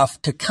quite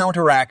enough to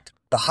counteract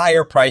the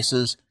higher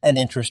prices and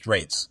interest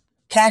rates.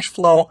 Cash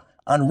flow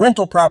on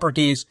rental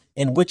properties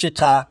in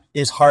Wichita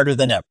is harder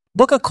than ever.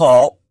 Book a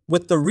call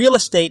with the Real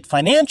Estate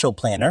Financial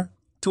Planner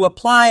to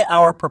apply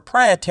our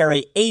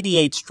proprietary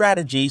 88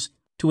 strategies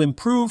to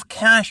improve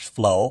cash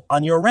flow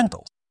on your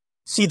rentals.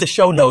 See the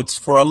show notes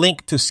for a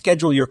link to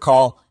schedule your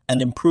call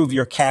and improve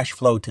your cash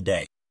flow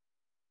today.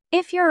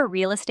 If you're a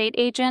real estate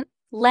agent,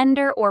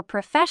 lender, or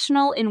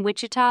professional in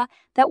Wichita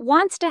that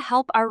wants to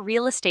help our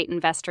real estate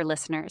investor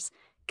listeners,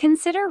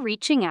 consider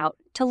reaching out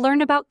to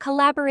learn about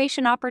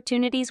collaboration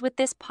opportunities with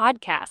this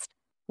podcast.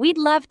 We'd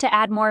love to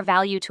add more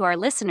value to our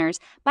listeners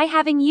by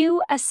having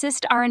you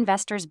assist our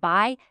investors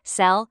buy,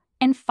 sell,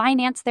 and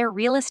finance their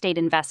real estate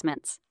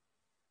investments.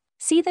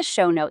 See the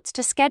show notes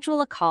to schedule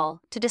a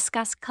call to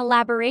discuss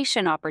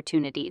collaboration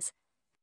opportunities